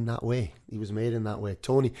in that way.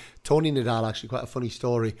 Tony Nadal, actually, quite a funny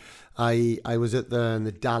story. I was at the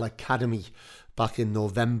Nadal Academy back in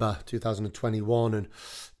November 2021, and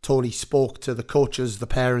Tony spoke to the coaches, the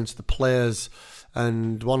parents, the players,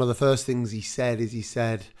 and one of the first things he said,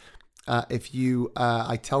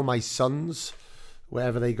 I tell my sons,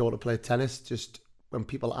 wherever they go to play tennis, just when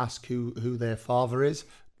people ask who their father is,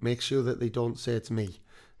 make sure that they don't say it's me,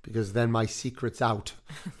 because then my secret's out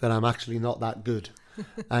that I'm actually not that good.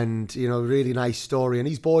 And, you know, really nice story. And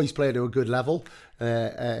these boys play to a good level.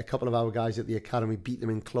 A couple of our guys at the academy beat them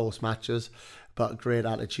in close matches, but great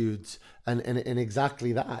attitudes. And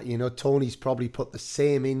exactly that, you know, Tony's probably put the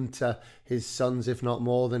same into his sons, if not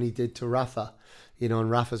more, than he did to Rafa. You know, and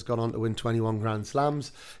Rafa's gone on to win 21 Grand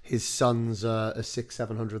Slams. His sons are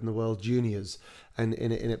 600-700 in the World Juniors. And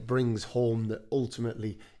it brings home that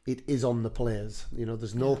ultimately it is on the players. You know,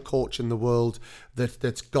 there's no coach in the world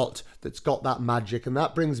that's got that magic. And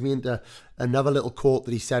that brings me into another little quote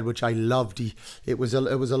that he said, which I loved. It was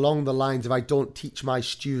along the lines of, I don't teach my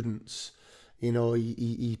students. You know,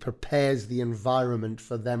 he prepares the environment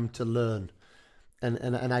for them to learn.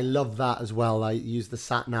 And I love that as well. I use the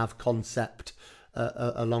sat-nav concept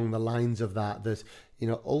along the lines of that. That, you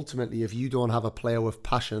know, ultimately, if you don't have a player with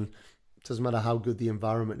passion, it doesn't matter how good the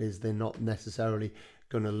environment is, they're not necessarily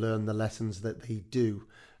going to learn the lessons that they do.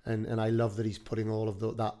 And I love that he's putting all of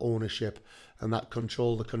that ownership and that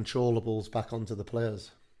control, the controllables, back onto the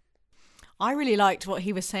players. I really liked what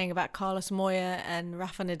he was saying about Carlos Moya and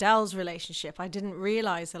Rafa Nadal's relationship. I didn't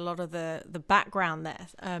realise a lot of the background there.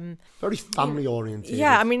 Very family oriented.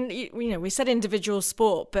 Yeah, I mean, we said individual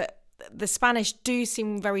sport, but the Spanish do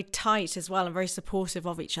seem very tight as well and very supportive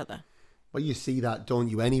of each other. Well, you see that, don't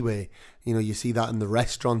you, anyway? You see that in the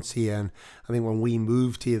restaurants here. And I think when we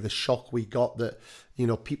moved here, the shock we got that,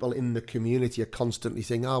 people in the community are constantly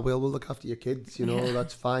saying, we'll look after your kids,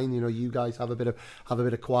 that's fine. You guys have a bit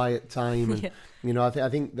of quiet time. And, I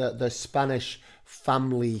think that the Spanish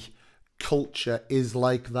family culture is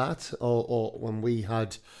like that. Or when we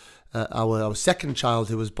had our second child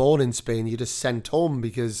who was born in Spain, you just sent home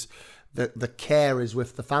because the care is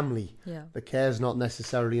with the family. Yeah. The care is not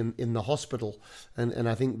necessarily in the hospital. And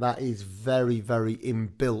I think that is very, very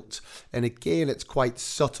inbuilt. And again, it's quite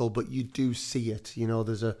subtle, but you do see it.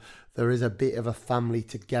 There is a bit of a family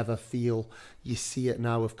together feel. You see it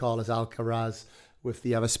now with Carlos Alcaraz, with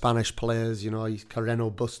the other Spanish players.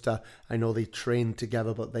 Carreno Busta, I know they train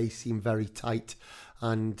together, but they seem very tight.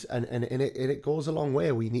 And it goes a long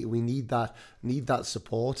way. We need that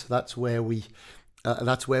support. That's where we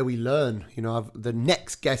learn. The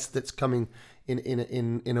next guest that's coming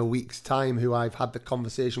in a week's time, who I've had the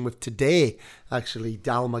conversation with today, actually,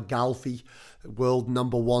 Dalma Galfi, world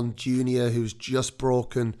number 1 junior, who's just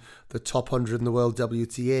broken the top 100 in the world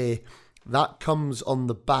WTA. That comes on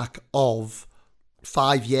the back of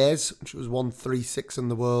 5 years. She was 136 in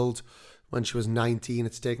the world when she was 19.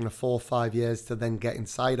 It's taken her 4 or 5 years to then get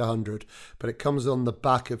inside 100, but it comes on the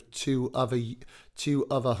back of two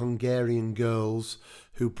other Hungarian girls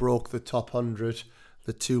who broke the top 100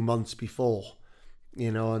 the 2 months before.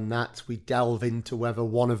 And that we delve into whether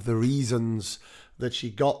one of the reasons that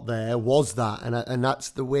she got there was that, and that's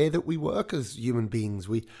the way that we work as human beings.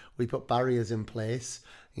 We put barriers in place.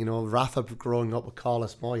 Rafa growing up with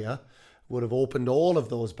Carlos Moya would have opened all of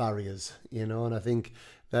those barriers. And I think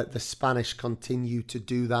that the Spanish continue to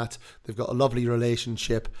do that. They've got a lovely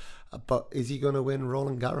relationship, but is he going to win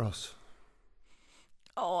Roland Garros?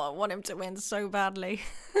 Oh, I want him to win so badly.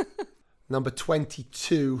 Number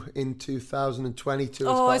 22 in 2022.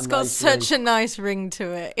 It's got such a nice ring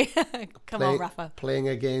to it. Come on, Rafa. Playing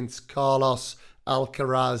against Carlos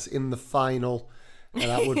Alcaraz in the final. And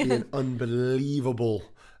that would be an unbelievable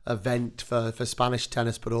event for Spanish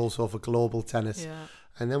tennis, but also for global tennis. Yeah.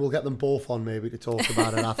 And then we'll get them both on maybe to talk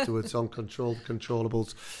about it afterwards on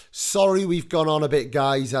controllables. Sorry we've gone on a bit,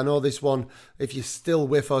 guys. I know this one, if you're still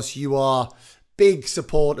with us, you are big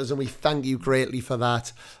supporters, and we thank you greatly for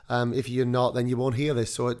that. If you're not, then you won't hear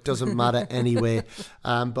this, so it doesn't matter anyway.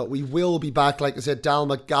 But we will be back, like I said,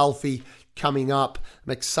 Dalma Galfi coming up.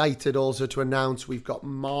 I'm excited also to announce we've got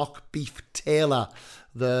Mark Beef Taylor,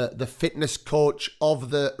 the fitness coach of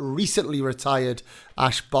the recently retired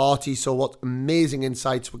Ash Barty. So what amazing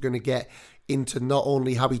insights we're going to get into not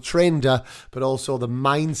only how he trained her, but also the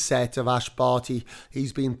mindset of Ash Barty.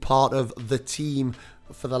 He's been part of the team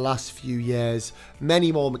for the last few years.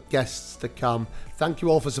 Many more guests to come. Thank you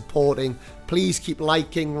all for supporting. Please keep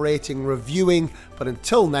liking, rating, reviewing. But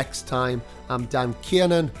until next time, I'm Dan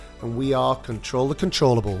Kiernan, and we are Control the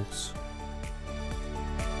Controllables.